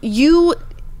 Like you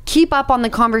keep up on the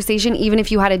conversation even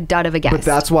if you had a dud of a guest. But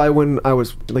that's why when I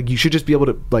was like, you should just be able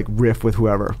to like riff with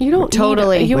whoever. You don't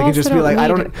totally. You can just be like, I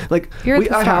don't like.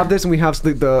 I have this, and we have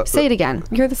the. Say it again.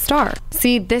 You're the star.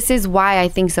 See, this is why I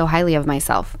think so highly of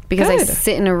myself because I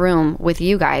sit in a room with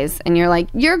you guys, and you're like,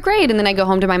 you're great, and then I go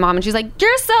home to my mom, and she's like,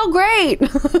 you're so great.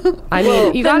 I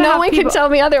mean, you gotta no have one people- can tell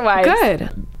me otherwise.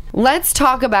 Good. Let's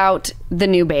talk about the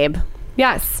new babe.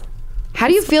 Yes. How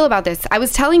do you feel about this? I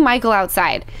was telling Michael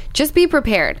outside, just be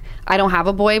prepared. I don't have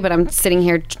a boy, but I'm sitting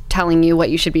here telling you what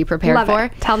you should be prepared Love for.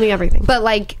 it. Tell me everything. But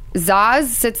like Zaz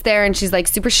sits there and she's like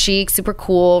super chic, super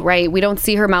cool, right? We don't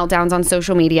see her meltdowns on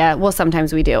social media. Well,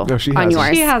 sometimes we do. No, she on has yours.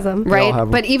 them. She has them. Right? They all have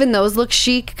them. But even those look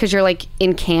chic because you're like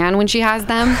in can when she has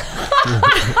them.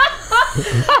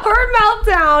 Her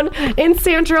meltdown in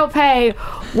Saint-Tropez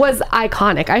was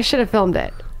iconic. I should have filmed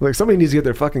it. Like somebody needs to get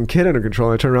their fucking kid under control.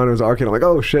 And I turn around and it was Arcade. I'm like,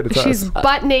 oh shit, it's She's us.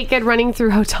 butt naked running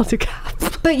through Hotel du Cap.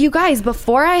 But you guys,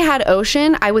 before I had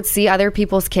Ocean, I would see other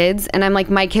people's kids and I'm like,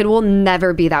 my kid will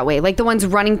never be that way. Like the ones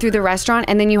running through the restaurant,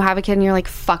 and then you have a kid and you're like,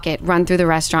 fuck it, run through the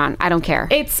restaurant. I don't care.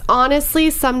 It's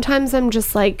honestly, sometimes I'm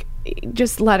just like,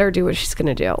 just let her do what she's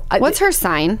gonna do. What's her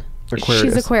sign? Aquarius.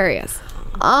 She's Aquarius.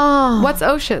 Oh. What's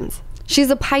Ocean's? She's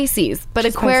a Pisces, but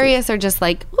She's Aquarius are just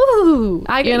like, ooh.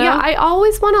 I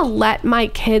always want to let my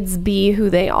kids be who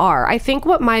they are. I think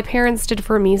what my parents did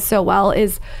for me so well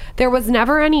is there was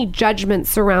never any judgment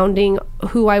surrounding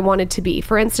who I wanted to be.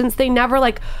 For instance, they never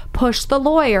like pushed the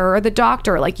lawyer or the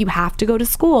doctor, like you have to go to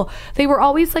school. They were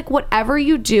always like, whatever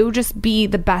you do, just be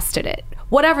the best at it,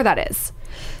 whatever that is.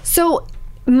 So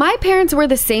my parents were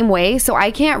the same way, so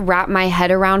I can't wrap my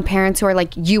head around parents who are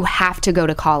like, you have to go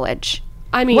to college.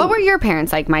 I mean, what were your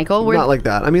parents like, Michael? Not like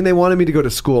that. I mean, they wanted me to go to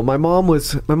school. My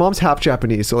mom's half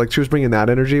Japanese, so like she was bringing that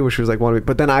energy, where she was like wanting me.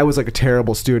 But then I was like a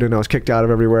terrible student. I was kicked out of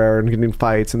everywhere and getting in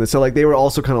fights, and so like they were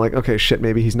also kind of like, okay, shit,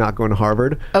 maybe he's not going to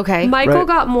Harvard. Okay, Michael Right.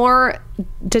 got more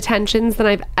detentions than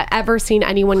I've ever seen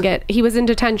anyone get. He was in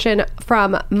detention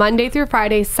from Monday through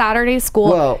Friday, Saturday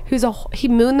school. Well- He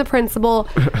mooned the principal,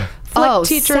 flicked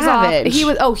teachers savage.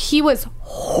 off. He was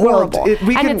horrible. Well,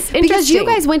 we and can- it's because you interesting.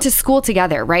 guys went to school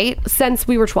together, right? Since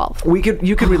we were 12.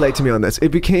 You could relate to me on this. It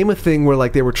became a thing where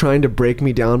like they were trying to break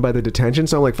me down by the detention.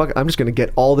 So I'm like, fuck it, I'm just gonna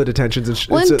get all the detentions. And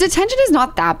Well, and detention is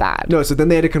not that bad. no, so then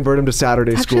they had to convert him to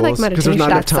Saturday Actually, like schools because there's not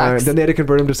meditation. enough That time. sucks. Then they had to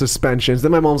convert him to suspensions.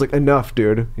 Then my mom's like, enough,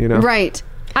 dude. You know, Right.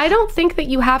 I don't think that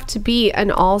you have to be an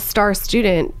all-star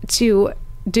student to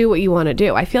do what you want to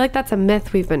do. I feel like that's a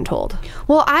myth we've been told.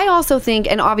 Well, I also think,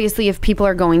 and obviously if people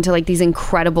are going to like these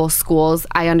incredible schools,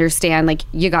 I understand like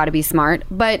you got to be smart.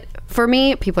 But for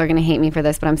me, people are going to hate me for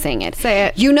this, but I'm saying it. Say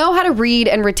it. You know how to read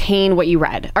and retain what you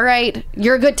read. All right.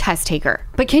 You're a good test taker.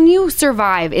 But can you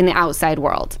survive in the outside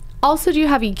world? Also, do you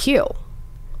have EQ?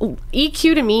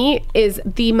 EQ to me is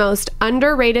the most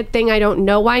underrated thing. I don't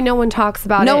know why no one talks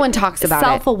about it. No one talks about it.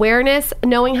 Self-awareness,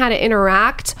 knowing how to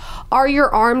interact. Are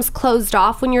your arms closed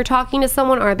off when you're talking to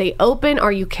someone? Are they open?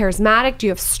 Are you charismatic? Do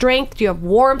you have strength? Do you have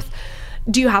warmth?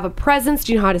 do you have a presence?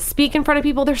 Do you know how to speak in front of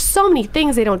people? There's so many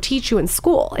things they don't teach you in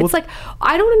school. It's like,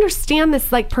 I don't understand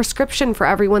this like prescription for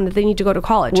everyone that they need to go to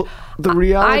college. Well, the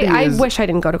reality I is, wish I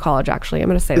didn't go to college, actually. I'm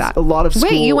going to say that. a lot of school.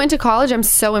 Wait, you went to college? I'm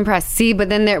so impressed. See, but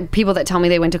then there are people that tell me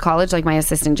they went to college, like my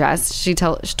assistant Jess. She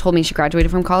told me she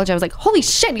graduated from college. I was like, holy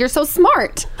shit, you're so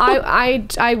smart.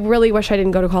 I really wish I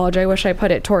didn't go to college. I wish I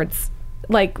put it towards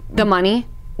like the money.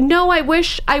 No, I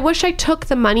wish I took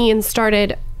the money and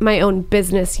started my own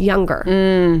business younger.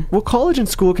 Well, college and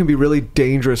school can be really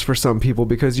dangerous for some people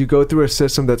because you go through a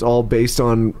system that's all based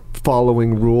on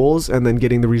following rules and then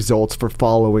getting the results for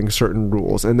following certain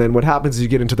rules. And then what happens is you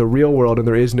get into the real world and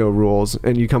there is no rules,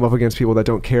 and you come up against people that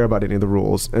don't care about any of the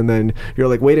rules. And then you're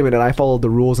like, wait a minute, I followed the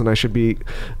rules and I should be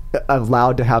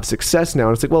allowed to have success now.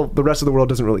 And it's like, well, the rest of the world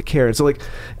doesn't really care. And so like,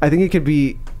 I think it can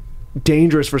be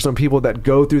dangerous for some people that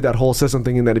go through that whole system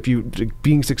thinking that if you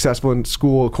being successful in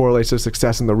school correlates to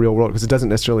success in the real world, because it doesn't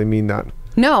necessarily mean that.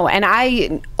 No, and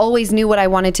I always knew what I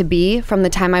wanted to be from the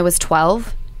time I was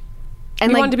 12.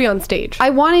 And you wanted to be on stage.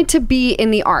 I wanted to be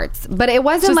in the arts, but it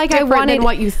wasn't like I wanted than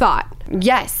what you thought.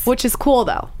 Yes, which is cool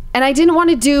though. And I didn't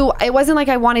want to do. It wasn't like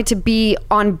I wanted to be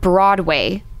on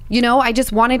Broadway. You know, I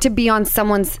just wanted to be on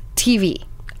someone's TV.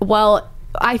 Well,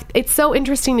 it's so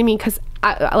interesting to me because,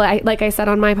 like I said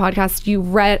on my podcast,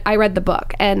 I read the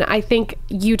book, and I think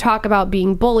you talk about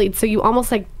being bullied. So you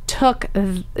almost like took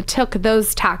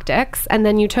those tactics, and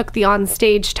then you took the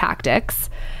on-stage tactics,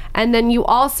 and then you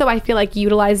also, I feel like,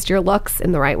 utilized your looks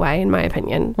in the right way, in my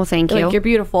opinion. Well, thank you. Like, you're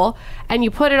beautiful, and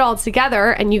you put it all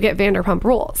together, and you get Vanderpump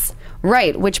Rules.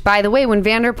 Right, which, by the way, when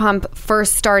Vanderpump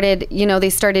first started, you know, they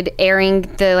started airing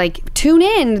the, like, tune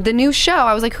in, the new show.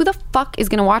 I was like, who the fuck is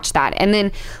going to watch that? And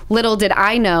then little did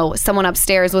I know, someone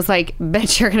upstairs was like,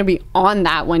 bet you're going to be on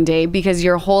that one day because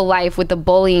your whole life with the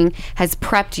bullying has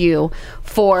prepped you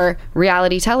for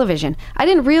reality television. I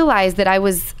didn't realize that I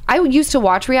used to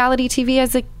watch reality TV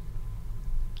as a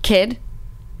kid.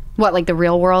 What, like The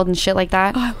Real World and shit like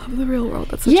that? Oh, I love The Real World.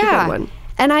 That's such a good one.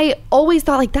 And I always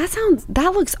thought, like,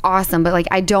 that looks awesome, but like,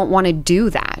 I don't want to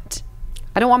do that.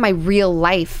 I don't want my real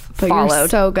life followed. You're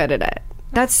so good at it.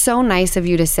 That's so nice of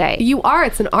you to say. You are.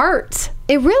 It's an art.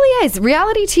 It really is.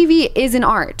 Reality TV is an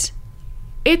art.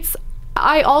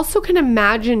 I also can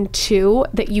imagine too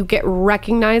that you get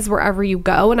recognized wherever you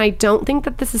go, and I don't think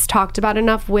that this is talked about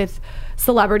enough with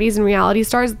celebrities and reality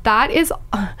stars. That is,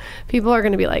 people are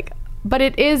going to be like, but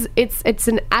it's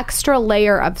an extra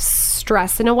layer of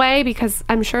stress in a way, because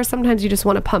I'm sure sometimes you just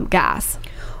want to pump gas.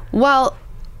 Well,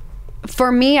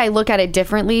 for me, I look at it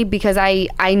differently because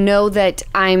I know that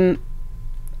I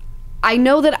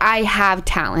have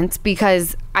talents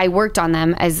because I worked on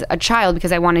them as a child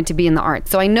because I wanted to be in the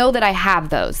arts. So I know that I have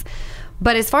those.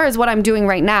 But as far as what I'm doing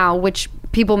right now, which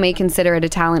people may consider it a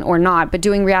talent or not, but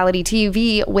doing reality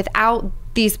TV without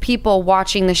these people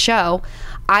watching the show,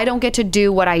 I don't get to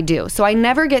do what I do. So I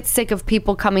never get sick of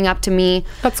people coming up to me.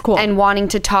 That's cool. And wanting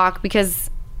to talk, because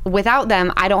without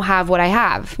them, I don't have what I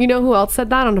have. You know who else said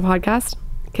that on a podcast?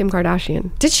 Kim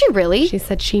Kardashian. Did she really? She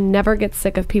said she never gets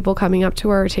sick of people coming up to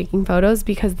her or taking photos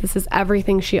because this is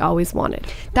everything she always wanted.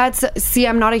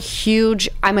 I'm a huge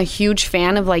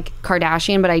fan of like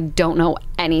Kardashian, but I don't know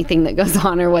anything that goes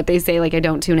on or what they say. Like, I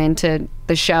don't tune into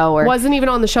the show or... Wasn't even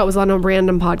on the show. It was on a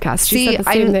random podcast. She said the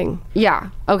same thing. Yeah.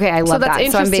 Okay. I love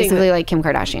that. So I'm basically like Kim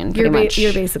Kardashian. Pretty much.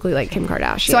 You're basically like Kim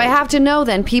Kardashian. So I have to know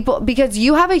then people, because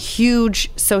you have a huge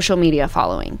social media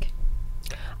following.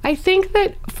 I think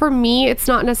that for me, it's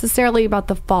not necessarily about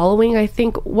the following. I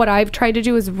think what I've tried to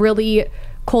do is really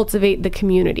cultivate the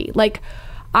community. Like,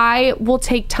 I will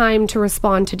take time to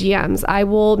respond to DMs. I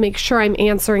will make sure I'm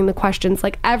answering the questions.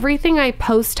 Like, everything I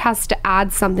post has to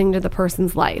add something to the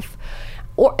person's life.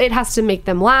 Or it has to make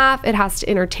them laugh. It has to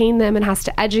entertain them. It has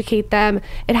to educate them.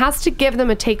 It has to give them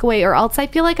a takeaway, or else I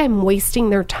feel like I'm wasting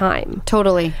their time.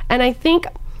 Totally. And I think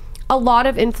a lot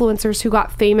of influencers who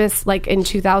got famous like in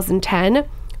 2010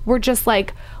 were just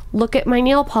like, look at my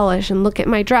nail polish and look at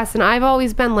my dress. And I've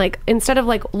always been like, instead of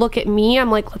like, look at me, I'm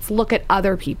like, let's look at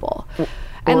other people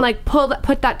and like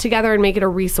put that together and make it a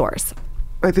resource.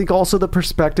 I think also the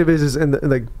perspective is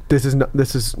like, this is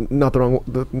not the wrong,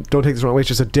 don't take this the wrong way, it's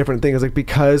just a different thing. It's like,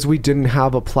 because we didn't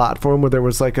have a platform where there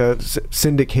was like a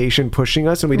syndication pushing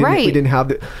us, and we didn't have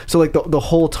the, so like the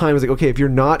whole time is like, okay, if you're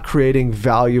not creating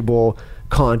valuable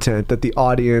content that the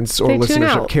audience or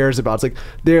listenership cares about, it's like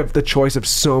they have the choice of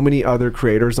so many other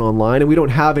creators online, and we don't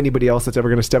have anybody else that's ever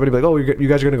going to step in and be like, oh, you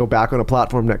guys are going to go back on a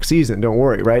platform next season, don't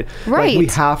worry, right? Like, we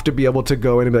have to be able to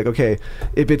go in and be like, okay,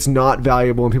 if it's not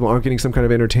valuable and people aren't getting some kind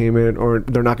of entertainment, or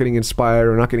they're not getting inspired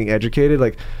or not getting educated,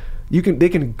 like, they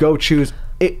can go choose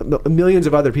millions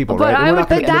of other people, But right?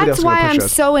 But that's why I'm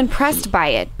so impressed by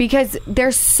it, because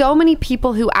there's so many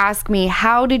people who ask me,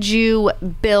 how did you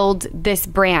build this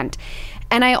brand?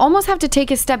 And I almost have to take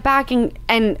a step back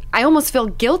and I almost feel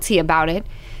guilty about it,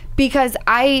 because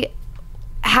I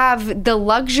have the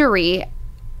luxury,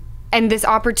 and this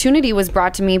opportunity was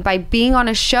brought to me by being on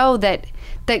a show that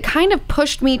kind of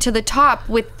pushed me to the top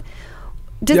with.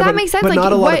 Does that make sense? But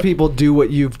not a lot of people do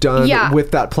what you've done with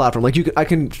that platform. Like you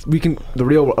can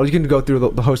go through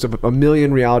the host of a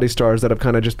million reality stars that have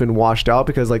kind of just been washed out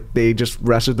because like they just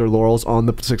rested their laurels on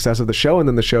the success of the show, and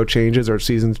then the show changes or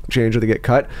seasons change or they get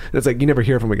cut. And it's like you never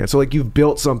hear from them again. So like you've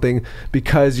built something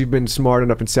because you've been smart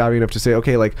enough and savvy enough to say,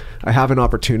 okay, like I have an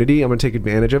opportunity, I'm going to take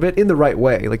advantage of it in the right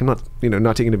way. Like I'm not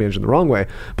taking advantage in the wrong way,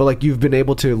 but like you've been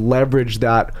able to leverage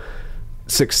that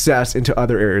success into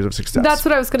other areas of success. That's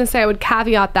what I was going to say. I would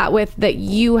caveat that with that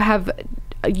you have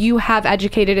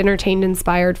educated, entertained,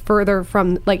 inspired further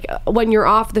from, like, when you're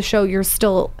off the show, you're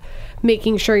still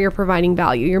making sure you're providing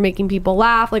value. You're making people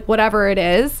laugh, like whatever it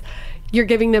is. You're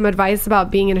giving them advice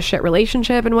about being in a shit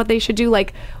relationship and what they should do.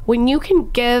 Like when you can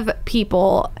give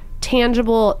people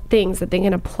tangible things that they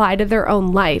can apply to their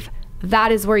own life,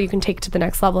 that is where you can take it to the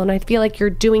next level. And I feel like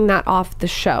you're doing that off the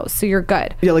show, so you're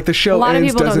good. Yeah, like the show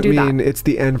ends doesn't mean it's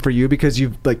the end for you, because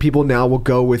you've like people now will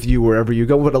go with you wherever you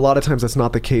go, but a lot of times that's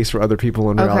not the case for other people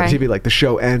on reality TV. Like the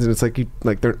show ends and it's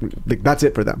like they're like that's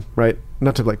it for them, right?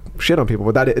 Not to like shit on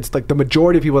people, but it's like the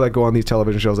majority of people that go on these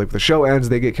television shows, like the show ends,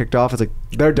 they get kicked off, it's like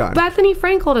they're done. Bethany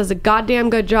Frankel does a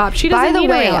goddamn good job. She doesn't need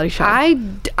a reality show.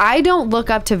 I don't look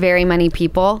up to very many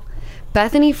people.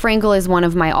 Bethany Frankel is one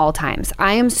of my all-times.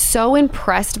 I am so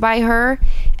impressed by her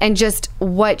and just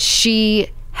what she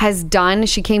has done.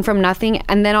 She came from nothing,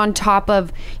 and then on top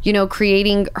of,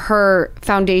 creating her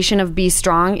foundation of Be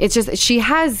Strong, it's just, she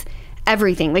has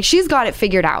everything. Like, she's got it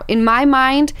figured out. In my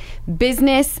mind,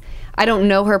 business, I don't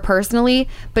know her personally,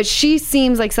 but she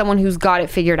seems like someone who's got it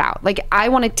figured out. Like, I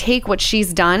want to take what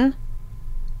she's done.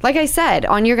 Like I said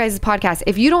on your guys' podcast,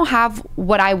 if you don't have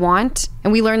what I want,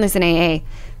 and we learned this in AA,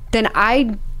 then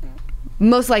I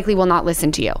most likely will not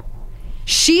listen to you.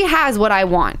 She has what I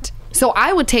want. So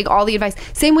I would take all the advice.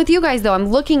 Same with you guys, though. I'm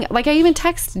looking, like I even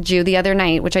texted you the other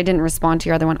night, which I didn't respond to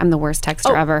your other one. I'm the worst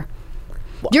texter ever.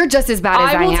 You're just as bad as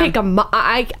I am. I will take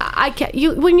I can't.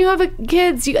 You, when you have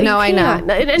kids, you can't. I know.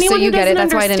 And anyone so you who get doesn't it.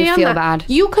 That's why I didn't feel bad.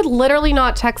 You could literally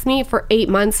not text me for 8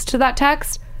 months to that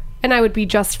text, and I would be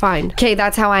just fine. Okay,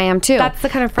 that's how I am, too. That's the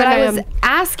kind of friend I am. was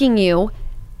asking you,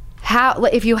 how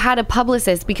if you had a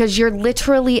publicist, because you're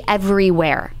literally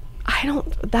everywhere.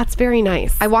 That's very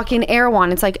nice. I walk in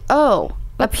Erewhon, it's like, oh,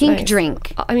 that's a pink nice.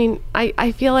 drink. I mean,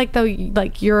 I feel like though,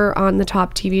 like you're on the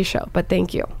top TV show, but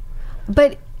thank you.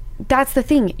 But that's the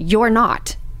thing, you're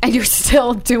not, and you're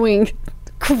still doing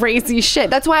crazy shit.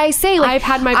 That's why I say, like, I've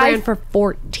had my brand for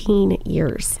 14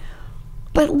 years.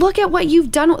 But look at what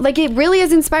you've done. Like, it really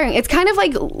is inspiring. It's kind of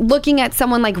like looking at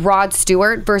someone like Rod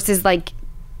Stewart versus like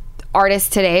artists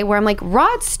today, where I'm like,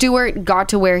 Rod Stewart got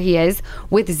to where he is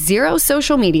with zero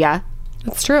social media.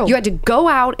 That's true. You had to go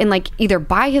out and like either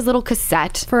buy his little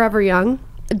cassette. Forever Young.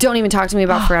 Don't even talk to me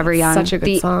about Forever Young. Such a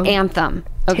good song. The anthem.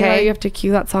 Okay, Taylor, you have to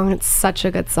cue that song. It's such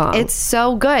a good song. It's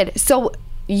so good. So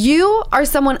you are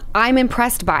someone I'm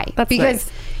impressed by. That's because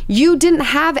nice. You didn't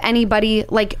have anybody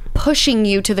like pushing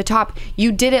you to the top.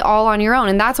 You did it all on your own.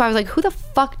 And that's why I was like, who the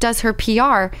fuck does her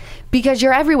PR? Because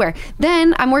you're everywhere.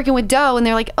 Then I'm working with Doe and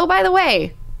they're like, oh, by the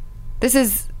way, this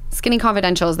is Skinny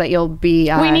Confidentials that you'll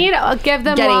be we need to give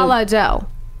them Lala Doe.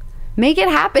 Make it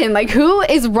happen. Like, who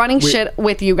is running shit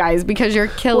with you guys, because you're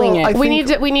killing it. We need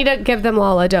to give them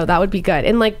Lala Doe. That would be good.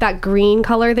 And like that green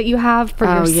color that you have for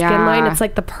your skin line, it's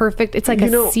like the perfect. It's like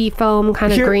a seafoam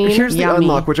kind of green. Here's the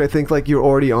unlock, which I think like you're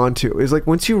already onto, is like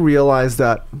once you realize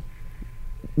that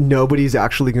nobody's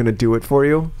actually going to do it for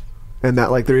you, and that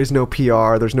like there is no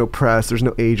PR, there's no press, there's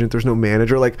no agent, there's no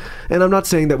manager. Like, and I'm not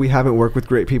saying that we haven't worked with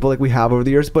great people, like we have over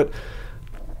the years, but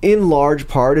in large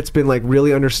part, it's been like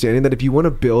really understanding that if you want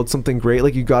to build something great,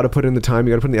 like you got to put in the time,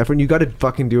 you got to put in the effort, and you got to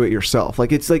fucking do it yourself.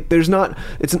 Like it's like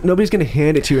nobody's going to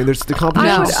hand it to you, and there's the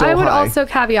competition so high. I would also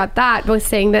caveat that by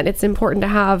saying that it's important to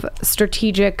have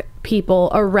strategic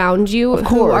people around you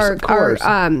who are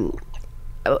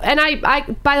and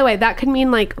I by the way, that could mean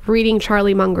like reading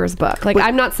Charlie Munger's book. Like,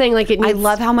 I'm not saying like it needs, I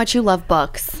love how much you love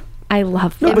books. I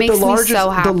love it. Makes me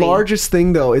so happy. The largest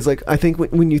thing though is like, I think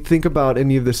when you think about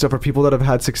any of this stuff, or people that have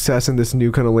had success in this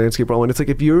new kind of landscape, it's like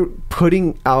if you're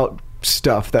putting out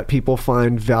stuff that people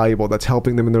find valuable, that's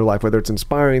helping them in their life, whether it's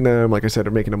inspiring them, like I said,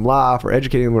 or making them laugh, or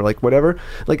educating them, or like whatever,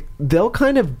 like they'll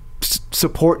kind of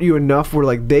support you enough where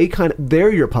like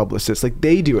they're your publicist, like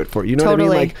they do it for you. You know what I mean?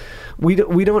 Like we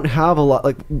don't have a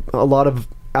lot of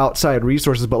outside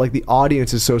resources, but like the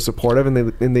audience is so supportive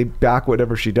and they back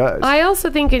whatever she does. I also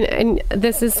think, and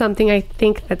this is something I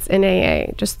think that's in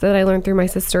AA, just that I learned through my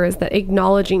sister, is that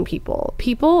acknowledging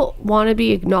people want to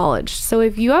be acknowledged. So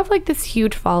if you have like this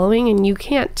huge following and you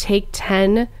can't take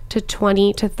 10 to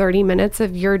 20 to 30 minutes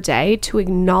of your day to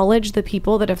acknowledge the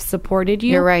people that have supported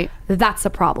you, you're right. That's a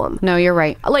problem. No, you're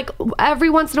right. Like every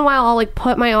once in a while I'll like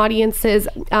put my audience's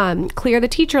clear the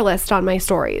teacher list on my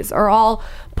stories, or I'll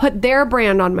put their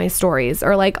brand on my stories,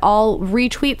 or like I'll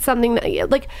retweet something that,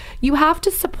 like, you have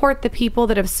to support the people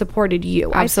that have supported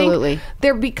you. Absolutely. I think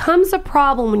there becomes a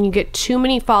problem when you get too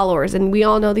many followers, and we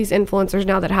all know these influencers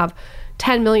now that have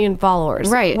 10 million followers,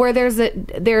 right? Where there's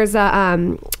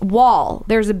a wall,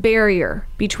 there's a barrier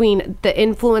between the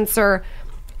influencer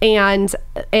and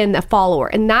the follower,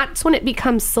 and that's when it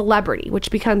becomes celebrity,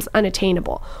 which becomes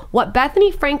unattainable. What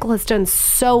Bethany Frankel has done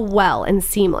so well and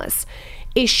seamless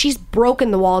is she's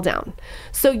broken the wall down.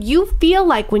 So you feel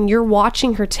like when you're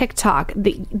watching her TikTok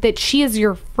that she is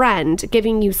your friend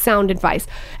giving you sound advice,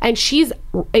 and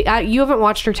you haven't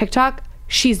watched her TikTok.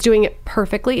 She's doing it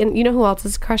perfectly. And you know who else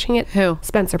is crushing it? Who?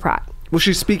 Spencer Pratt. Well,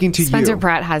 she's speaking to you. Spencer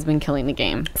Pratt has been killing the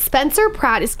game. Spencer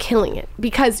Pratt is killing it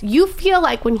because you feel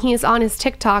like when he is on his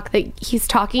TikTok that he's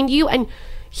talking to you, and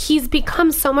he's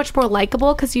become so much more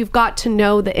likable because you've got to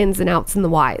know the ins and outs and the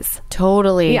whys.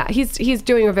 Totally. Yeah, he's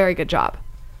doing a very good job.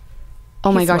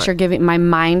 Oh my gosh, my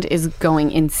mind is going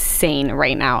insane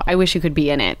right now. I wish you could be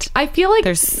in it. I feel like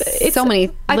there's so many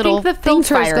little I think the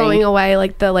filter's going away,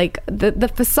 like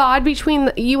the facade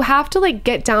between you have to like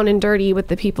get down and dirty with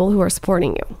the people who are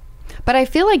supporting you. But I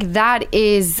feel like that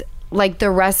is like the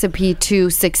recipe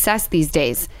to success these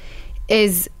days,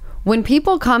 is when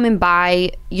people come and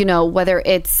buy, you know, whether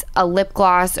it's a lip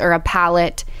gloss or a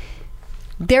palette,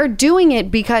 they're doing it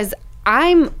because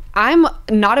I'm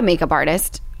not a makeup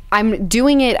artist. I'm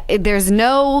doing it. There's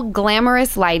no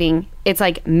glamorous lighting. It's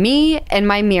like me and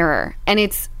my mirror, and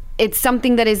it's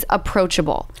something that is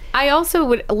approachable. I also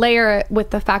would layer it with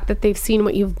the fact that they've seen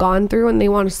what you've gone through and they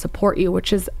want to support you,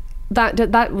 which is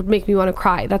that would make me want to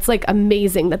cry. That's like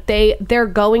amazing that they're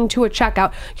going to a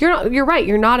checkout. You're right.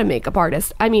 You're not a makeup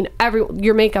artist. I mean,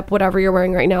 your makeup, whatever you're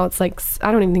wearing right now, it's like,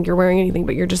 I don't even think you're wearing anything,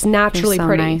 but you're just naturally so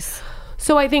pretty. Nice.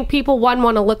 So I think people, want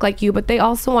to look like you, but they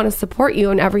also want to support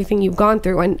you in everything you've gone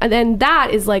through. And then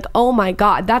that is like, oh my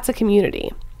God, that's a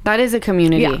community. That is a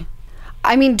community. Yeah.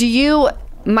 I mean, do you,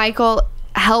 Michael,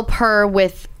 help her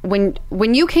with, when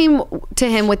you came to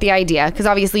him with the idea, because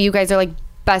obviously you guys are like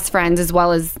best friends as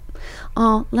well as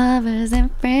all lovers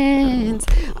and friends.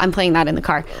 I'm playing that in the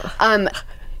car.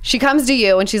 She comes to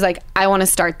you and she's like, I want to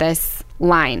start this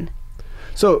line.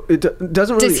 So it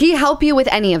doesn't really... Does he help you with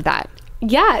any of that?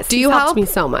 Yes. Do you help me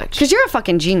so much? Because you're a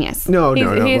fucking genius. No.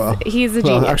 He's a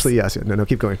genius. Actually, yes. No,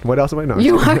 keep going. What else am I? No.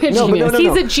 You are a genius.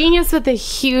 He's a genius with a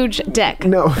huge dick.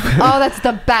 No. Oh, that's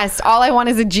the best. All I want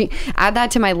is a genius. Add that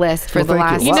to my list for the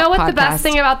last. You know what podcast. The best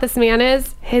thing about this man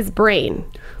is? His brain.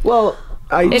 Well,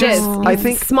 I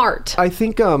think smart. I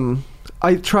think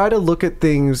I try to look at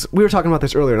things. We were talking about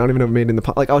this earlier, and I don't even know if I made it in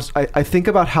the like. I think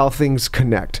about how things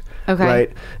connect. Okay.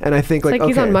 Right. And I think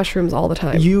he's on mushrooms all the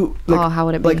time. How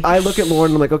would it be? Like, I look at Lauryn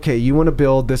and I'm like, okay, you want to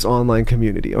build this online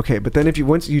community. Okay. But then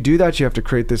once you do that, you have to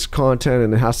create this content,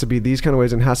 and it has to be these kind of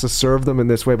ways and has to serve them in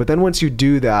this way. But then once you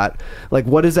do that, like,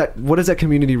 what does that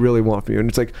community really want from you? And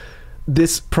it's like,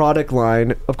 this product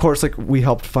line, of course, like, we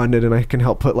helped fund it, and I can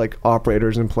help put like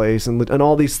operators in place and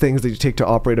all these things that you take to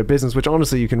operate a business, which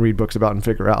honestly you can read books about and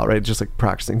figure out, right? It's just like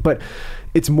practicing. But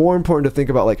it's more important to think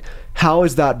about, like, how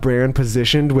is that brand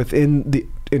positioned within the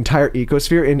entire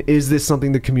ecosphere, and is this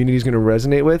something the community is going to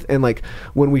resonate with? And like,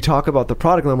 when we talk about the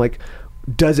product line, like,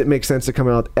 does it make sense to come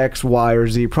out with X, Y, or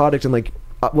Z product? And like,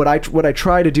 what I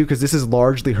try to do, because this is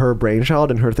largely her brainchild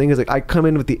and her thing, is like, I come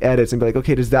in with the edits and be like,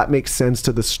 okay, does that make sense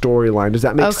to the storyline? Does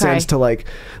that make sense to like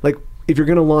if you're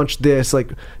going to launch this,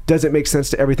 like, does it make sense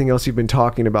to everything else you've been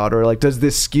talking about? Or like, does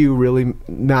this SKU really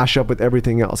mash up with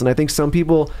everything else? And I think some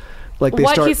people, like,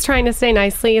 he's trying to say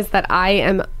nicely is that I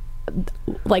am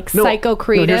like psycho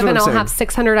creative, and I'll have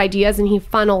 600 ideas, and he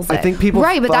funnels it. I think people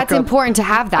right, but that's important to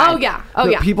have that. Oh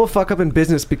yeah. People fuck up in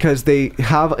business because they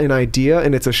have an idea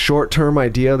and it's a short-term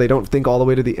idea. They don't think all the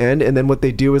way to the end, and then what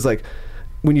they do is like,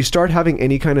 when you start having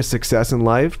any kind of success in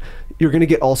life, you're going to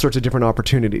get all sorts of different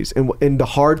opportunities. And the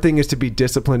hard thing is to be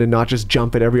disciplined and not just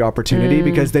jump at every opportunity,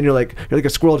 because then you're like a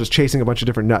squirrel just chasing a bunch of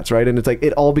different nuts, right? And it's like,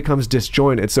 it all becomes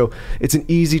disjointed. So it's an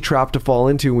easy trap to fall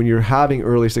into when you're having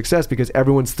early success, because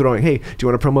everyone's throwing, hey, do you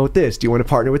want to promote this? Do you want to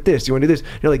partner with this? Do you want to do this?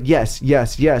 And you're like, yes,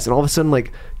 yes, yes. And all of a sudden,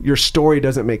 like, your story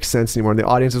doesn't make sense anymore. And the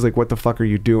audience is like, what the fuck are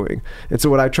you doing? And so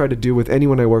what I try to do with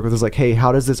anyone I work with is like, hey,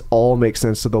 how does this all make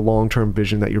sense to the long-term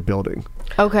vision that you're building?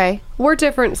 Okay. We're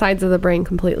different sides of the brain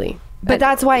completely. But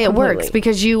that's why it works,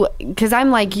 because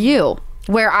I'm like you,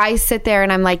 where I sit there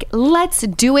and I'm like, let's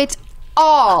do it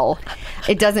all.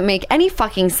 It doesn't make any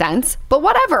fucking sense, but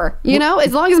whatever,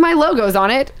 as long as my logo's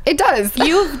on it, it does.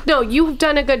 You've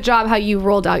done a good job how you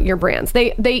rolled out your brands.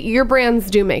 Your brands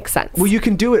do make sense. Well, you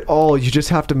can do it all. You just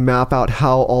have to map out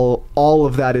how all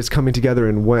of that is coming together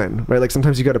and when, right? Like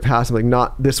sometimes you got to pass them, like,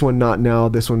 not this one, not now,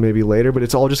 this one maybe later, but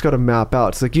it's all just got to map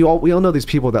out. It's like we all know these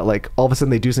people that like all of a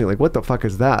sudden they do something like, what the fuck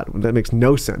is that? That makes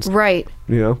no sense. Right.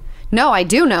 No, I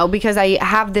do know, because I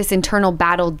have this internal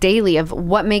battle daily of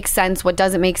what makes sense, what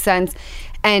doesn't make sense.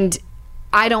 And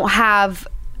I don't have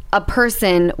a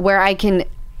person where I can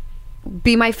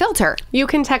be my filter. You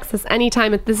can text us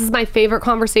anytime. This is my favorite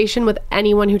conversation with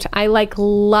anyone who I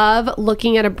love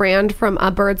looking at a brand from a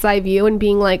bird's eye view and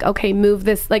being like, okay, move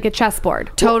this like a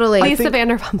chessboard. Totally. Lisa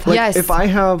Vanderpump. Like, yes. If I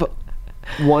have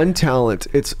one talent,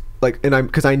 it's like,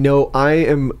 because I know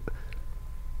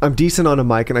I'm decent on a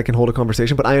mic and I can hold a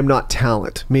conversation, but I am not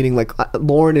talent. Meaning, like,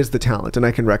 Lauryn is the talent and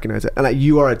I can recognize it, and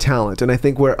you are a talent. And I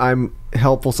think where I'm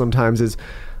helpful sometimes is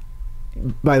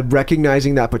by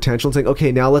recognizing that potential and saying,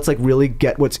 okay, now let's like really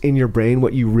get what's in your brain,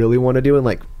 what you really want to do, and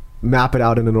like map it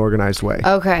out in an organized way.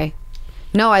 Okay.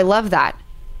 No, I love that.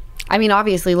 I mean,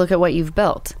 obviously, look at what you've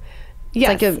built.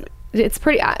 Yes. It's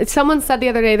pretty. Someone said the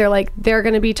other day, they're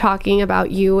going to be talking about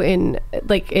you in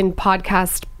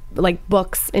podcast like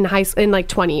books in like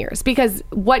 20 years, because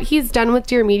what he's done with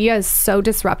Dear Media is so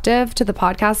disruptive to the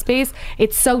podcast space.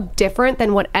 It's so different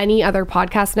than what any other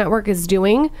podcast network is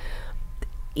doing.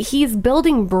 He's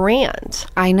building brand.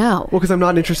 I know. Well, because I'm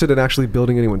not interested in actually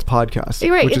building anyone's podcast.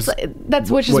 Right.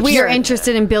 Which is weird. You're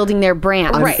interested in building their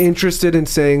brand. I'm interested in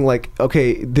saying like,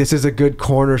 okay, this is a good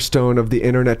cornerstone of the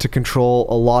internet to control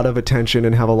a lot of attention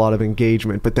and have a lot of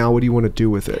engagement. But now what do you want to do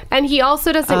with it? And he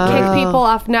also doesn't kick people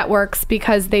off networks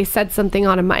because they said something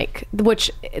on a mic,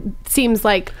 which seems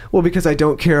like... Well, because I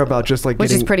don't care about just like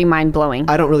which is pretty mind-blowing.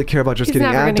 I don't really care about just getting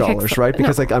ad dollars, right?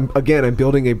 Because like I'm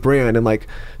building a brand, and like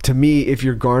to me, if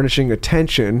you're garnering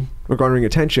attention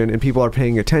and people are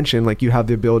paying attention, like you have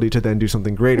the ability to then do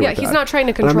something greater with that. He's not trying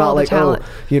to control the talent.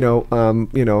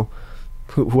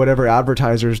 Whatever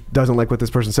advertisers doesn't like what this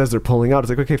person says, they're pulling out. It's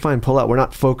like, okay, fine, pull out. We're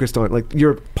not focused on, like,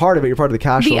 you're part of it, you're part of the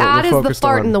cash flow. The ad is the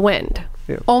fart in the wind.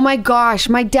 Yeah. Oh my gosh,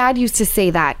 my dad used to say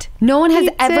that. No one has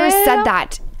ever said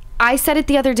that. I said it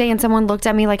the other day and someone looked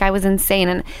at me like I was insane,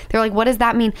 and they're like, what does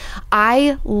that mean?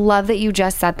 I love that you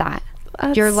just said that.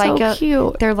 That's You're like so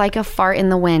cute. They're like a fart in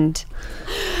the wind.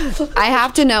 I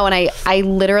have to know, and I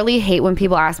literally hate when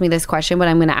people ask me this question, but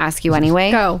I'm going to ask you anyway.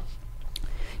 Go.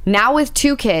 Now with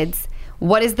 2 kids,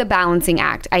 what is the balancing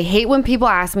act? I hate when people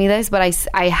ask me this, but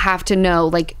I have to know,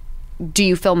 like, do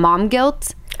you feel mom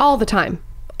guilt? All the time.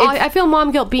 I feel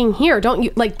mom guilt being here. Don't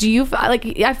you? Like, do you,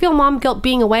 like, I feel mom guilt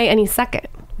being away any second.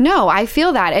 No, I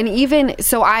feel that. And even,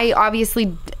 so I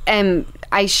obviously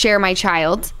I share my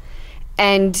child,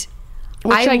 and...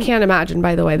 Which I can't imagine,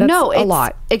 by the way. That's a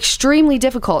lot. Extremely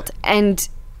difficult. And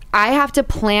I have to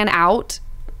plan out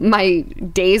my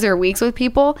days or weeks with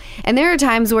people. And there are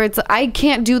times where I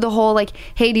can't do the whole like,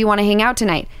 hey, do you want to hang out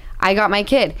tonight? I got my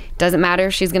kid. Doesn't matter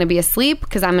if she's going to be asleep,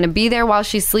 because I'm going to be there while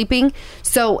she's sleeping.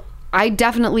 So I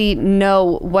definitely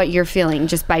know what you're feeling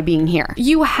just by being here.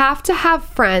 You have to have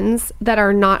friends that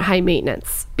are not high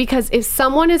maintenance, because if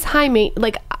someone is high maintenance,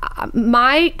 like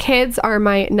my kids are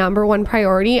my number one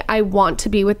priority. I want to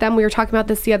be with them. We were talking about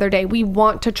this the other day. We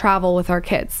want to travel with our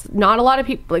kids. Not a lot of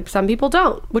people, like some people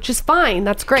don't, which is fine.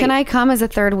 That's great. Can I come as a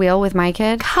third wheel with my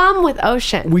kid? Come with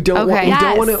Ocean. We don't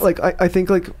want to, like, I think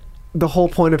like the whole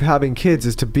point of having kids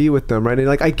is to be with them, right? And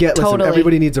like, I get, listen,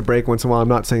 everybody needs a break once in a while. I'm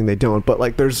not saying they don't, but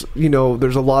like there's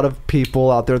a lot of people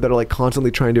out there that are like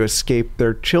constantly trying to escape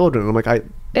their children. I'm like,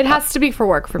 it has to be for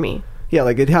work for me. Yeah,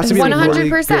 like it has to be 100%. A really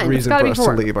good reason for us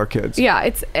to leave our kids.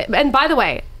 Yeah, and by the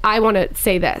way, I want to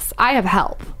say this. I have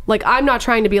help. Like, I'm not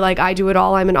trying to be like, I do it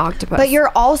all, I'm an octopus. But you're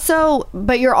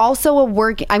also a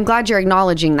work. I'm glad you're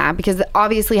acknowledging that, because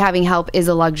obviously having help is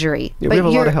a luxury. Yeah, we have a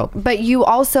lot of help. But you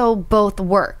also both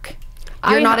work.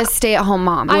 You're not a stay-at-home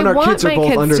mom. When our kids are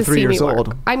both under 3 years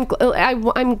old. I'm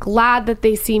glad that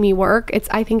they see me work.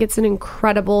 I think it's an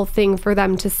incredible thing for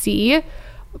them to see.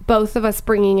 both of us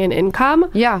bringing in income.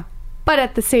 Yeah. But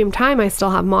at the same time, I still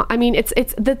have mom. I mean, it's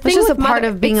the thing just with a part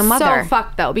of being a mother. It's so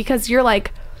fucked though, because you're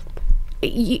like,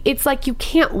 it's like you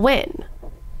can't win.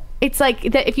 It's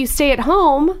like that if you stay at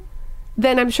home,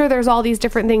 then I'm sure there's all these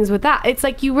different things with that. It's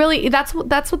like you really, that's what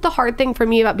the hard thing for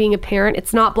me about being a parent.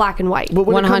 It's not black and white.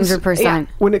 100%.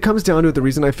 When it comes down to it, the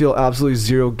reason I feel absolutely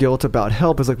zero guilt about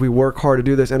help is like we work hard to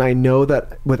do this, and I know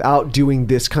that without doing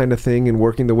this kind of thing and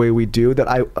working the way we do,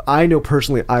 that I know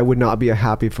personally I would not be a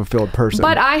happy, fulfilled person.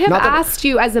 But I have asked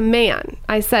you as a man,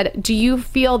 I said, do you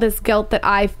feel this guilt that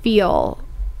I feel?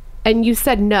 And you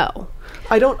said no.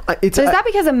 I don't. So is that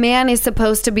because a man is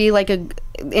supposed to be like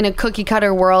in a cookie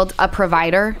cutter world, a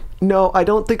provider? No, I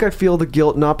don't think I feel the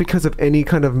guilt, not because of any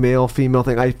kind of male female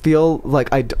thing. I feel like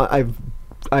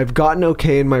I've gotten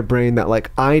okay in my brain that like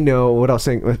I know what I was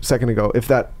saying a second ago.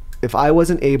 If I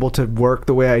wasn't able to work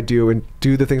the way I do and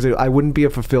do the things I wouldn't be a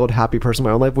fulfilled, happy person in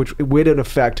my own life, which would in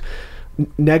effect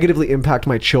negatively impact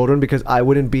my children because I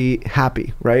wouldn't be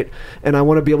happy, right? And I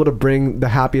want to be able to bring the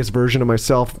happiest version of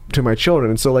myself to my children.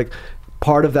 And so like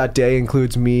part of that day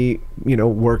includes me,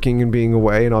 working and being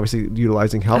away and obviously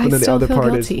utilizing help. And then the other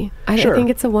part guilty. is I think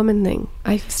it's a woman thing.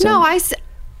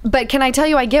 But can I tell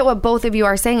you, I get what both of you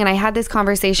are saying, and I had this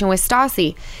conversation with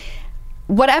Stassi.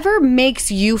 Whatever makes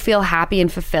you feel happy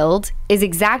and fulfilled is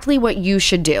exactly what you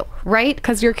should do, right?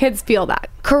 Because your kids feel that.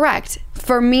 Correct.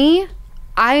 For me,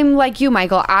 I'm like you,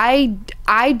 Michael.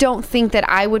 I don't think that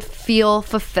I would feel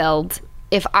fulfilled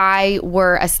if I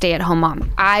were a stay-at-home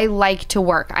mom. I like to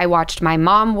work. I watched my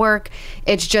mom work.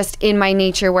 It's just in my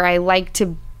nature where I like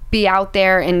to be out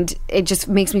there, and it just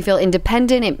makes me feel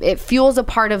independent. It fuels a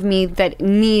part of me that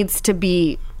needs to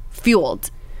be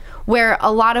fueled. Where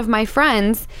a lot of my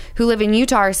friends who live in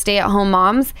Utah are stay-at-home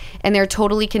moms, and they're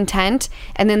totally content,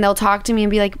 and then they'll talk to me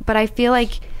and be like, but I feel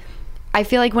like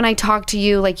when I talk to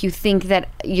you, like you think that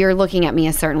you're looking at me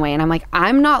a certain way. And I'm like,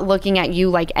 I'm not looking at you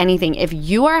like anything. If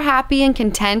you are happy and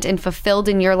content and fulfilled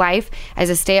in your life as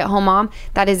a stay-at-home mom,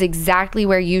 that is exactly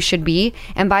where you should be.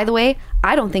 And by the way,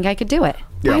 I don't think I could do it.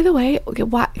 Yeah. By the way,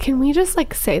 can we just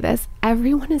like say this?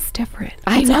 Everyone is different.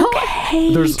 I know.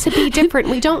 It's okay to be different.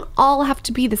 We don't all have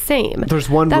to be the same. There's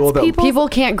one rule that people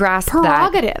can't grasp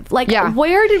prerogative. That. Like,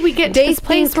 where did we get to this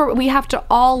place where we have to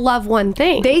all love one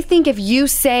thing? They think if you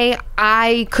say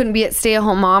I couldn't be a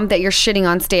stay-at-home mom, that you're shitting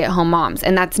on stay-at-home moms,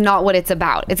 and that's not what it's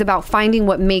about. It's about finding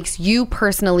what makes you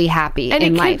personally happy and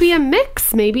in life. And it could be a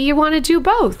mix. Maybe you want to do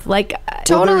both. Like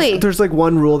totally. There's like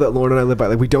one rule that Lauryn and I live by.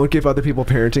 Like we don't give other people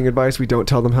parenting advice. We don't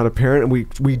tell them how to parent, and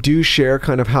we do share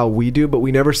kind of how we do, but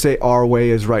we never say our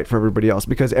way is right for everybody else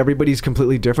because everybody's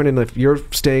completely different. And if you're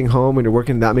staying home and you're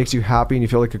working, that makes you happy and you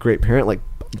feel like a great parent, like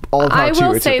all power to you. I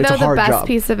will say though, the best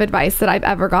piece of advice that I've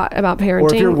ever got about parenting,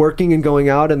 or if you're working and going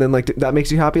out and then like that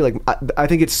makes you happy, like I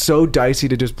think it's so dicey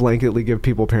to just blanketly give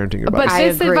people parenting advice. But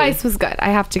this advice was good. I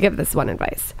have to give this one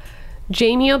advice.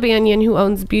 Jamie O'Banion, who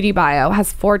owns Beauty Bio,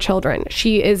 has 4 children.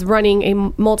 She is running a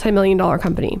multi-million-dollar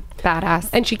company. Badass.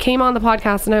 And she came on the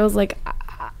podcast, and I was like,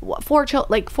 4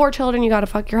 children, you gotta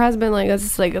fuck your husband. Like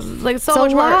it's like so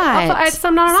much work.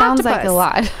 I'm not an Sounds octopus. like a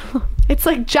lot. It's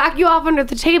like jack you off under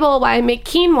the table while I make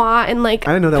quinoa and like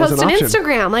I didn't know that post was an an option.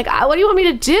 Instagram. Like, what do you want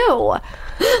me to do?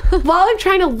 While I'm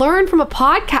trying to learn from a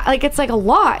podcast, like it's like a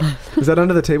lot. Is that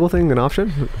under the table thing an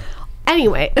option?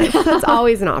 Anyway, that's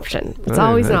always an option. It's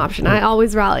always an option. I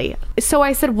always rally. So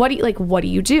I said, what do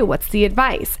you do? What's the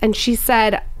advice? And she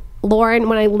said, Lauryn,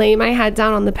 when I lay my head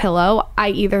down on the pillow, I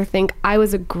either think I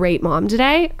was a great mom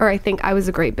today or I think I was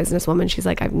a great businesswoman. She's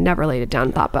like, I've never laid it down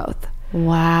and thought both.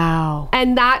 Wow.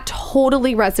 And that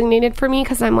totally resonated for me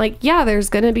because I'm like, yeah, there's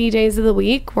going to be days of the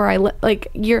week where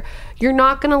you're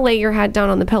not going to lay your head down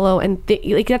on the pillow and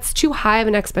like that's too high of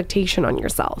an expectation on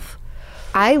yourself.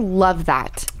 I love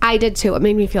that. I did too. It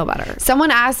made me feel better.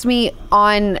 Someone asked me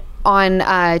on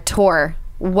tour,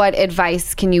 what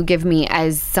advice can you give me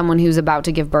as someone who's about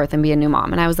to give birth and be a new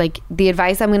mom? And I was like, the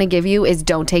advice I'm going to give you is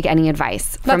don't take any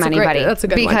advice from anybody. That's a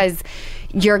good because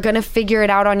you're going to figure it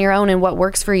out on your own and what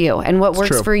works for you. And what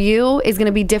works for you is going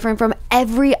to be different from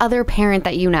every other parent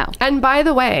that you know. And by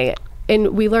the way,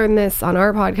 and we learned this on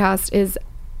our podcast, is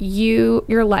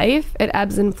your life, it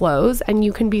ebbs and flows, and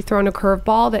you can be thrown a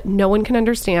curveball that no one can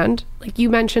understand. Like you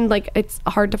mentioned, like it's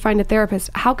hard to find a therapist.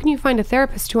 How can you find a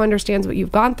therapist who understands what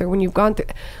you've gone through when you've gone through?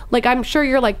 Like I'm sure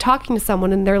you're like talking to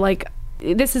someone and they're like,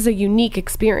 this is a unique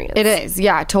experience. It is.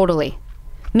 Yeah, totally.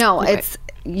 No, it's,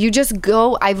 you just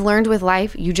go, I've learned with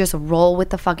life, you just roll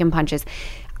with the fucking punches.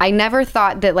 I never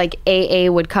thought that like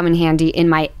AA would come in handy in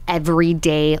my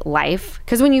everyday life.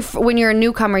 Because when you're a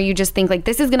newcomer, you just think like,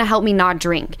 this is going to help me not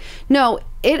drink. No,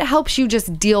 it helps you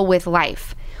just deal with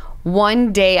life.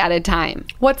 one day at a time.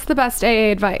 What's the best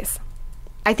AA advice?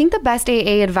 I think the best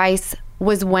AA advice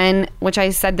was which I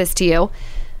said this to you,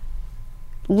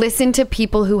 listen to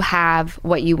people who have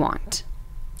what you want.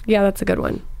 Yeah, that's a good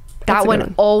one. That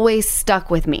one always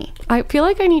stuck with me. I feel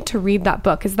like I need to read that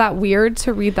book. Is that weird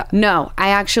to read that? No, I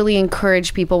actually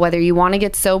encourage people, whether you want to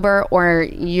get sober or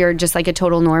you're just like a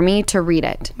total normie, to read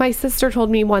it. My sister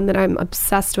told me one that I'm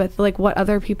obsessed with. Like, what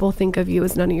other people think of you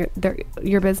is none of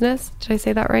your business. Did I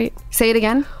say that right? Say it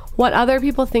again. What other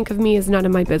people think of me is none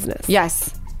of my business.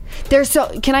 Yes.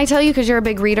 Can I tell you, because you're a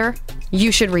big reader,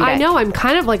 you should read it. I know. I'm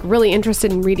kind of like really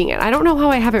interested in reading it. I don't know how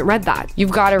I haven't read that.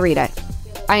 You've got to read it.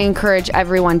 I encourage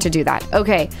everyone to do that.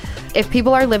 Okay. If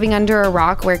people are living under a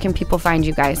rock, where can people find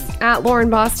you guys? At Lauryn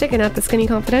Bosstick and at The Skinny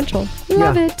Confidential.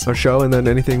 Love it. Our show, and then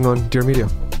anything on Dear Media.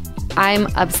 I'm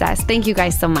obsessed. Thank you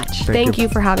guys so much. Thank you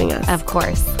for having us. Of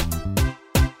course.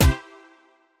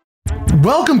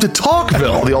 Welcome to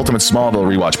Talkville, the ultimate Smallville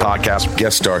rewatch podcast.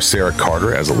 Guest star Sarah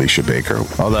Carter as Alicia Baker,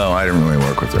 although I didn't really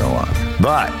work with her a lot.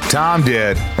 But Tom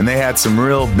did, and they had some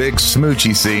real big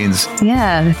smoochy scenes.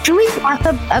 Yeah. Can we talk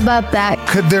about that?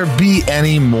 Could there be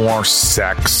any more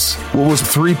sex? What was a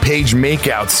 3-page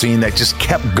makeout scene that just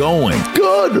kept going?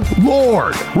 Good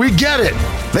Lord, we get it.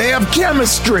 They have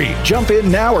chemistry. Jump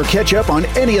in now or catch up on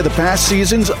any of the past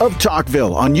seasons of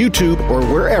Talkville on YouTube or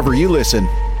wherever you listen.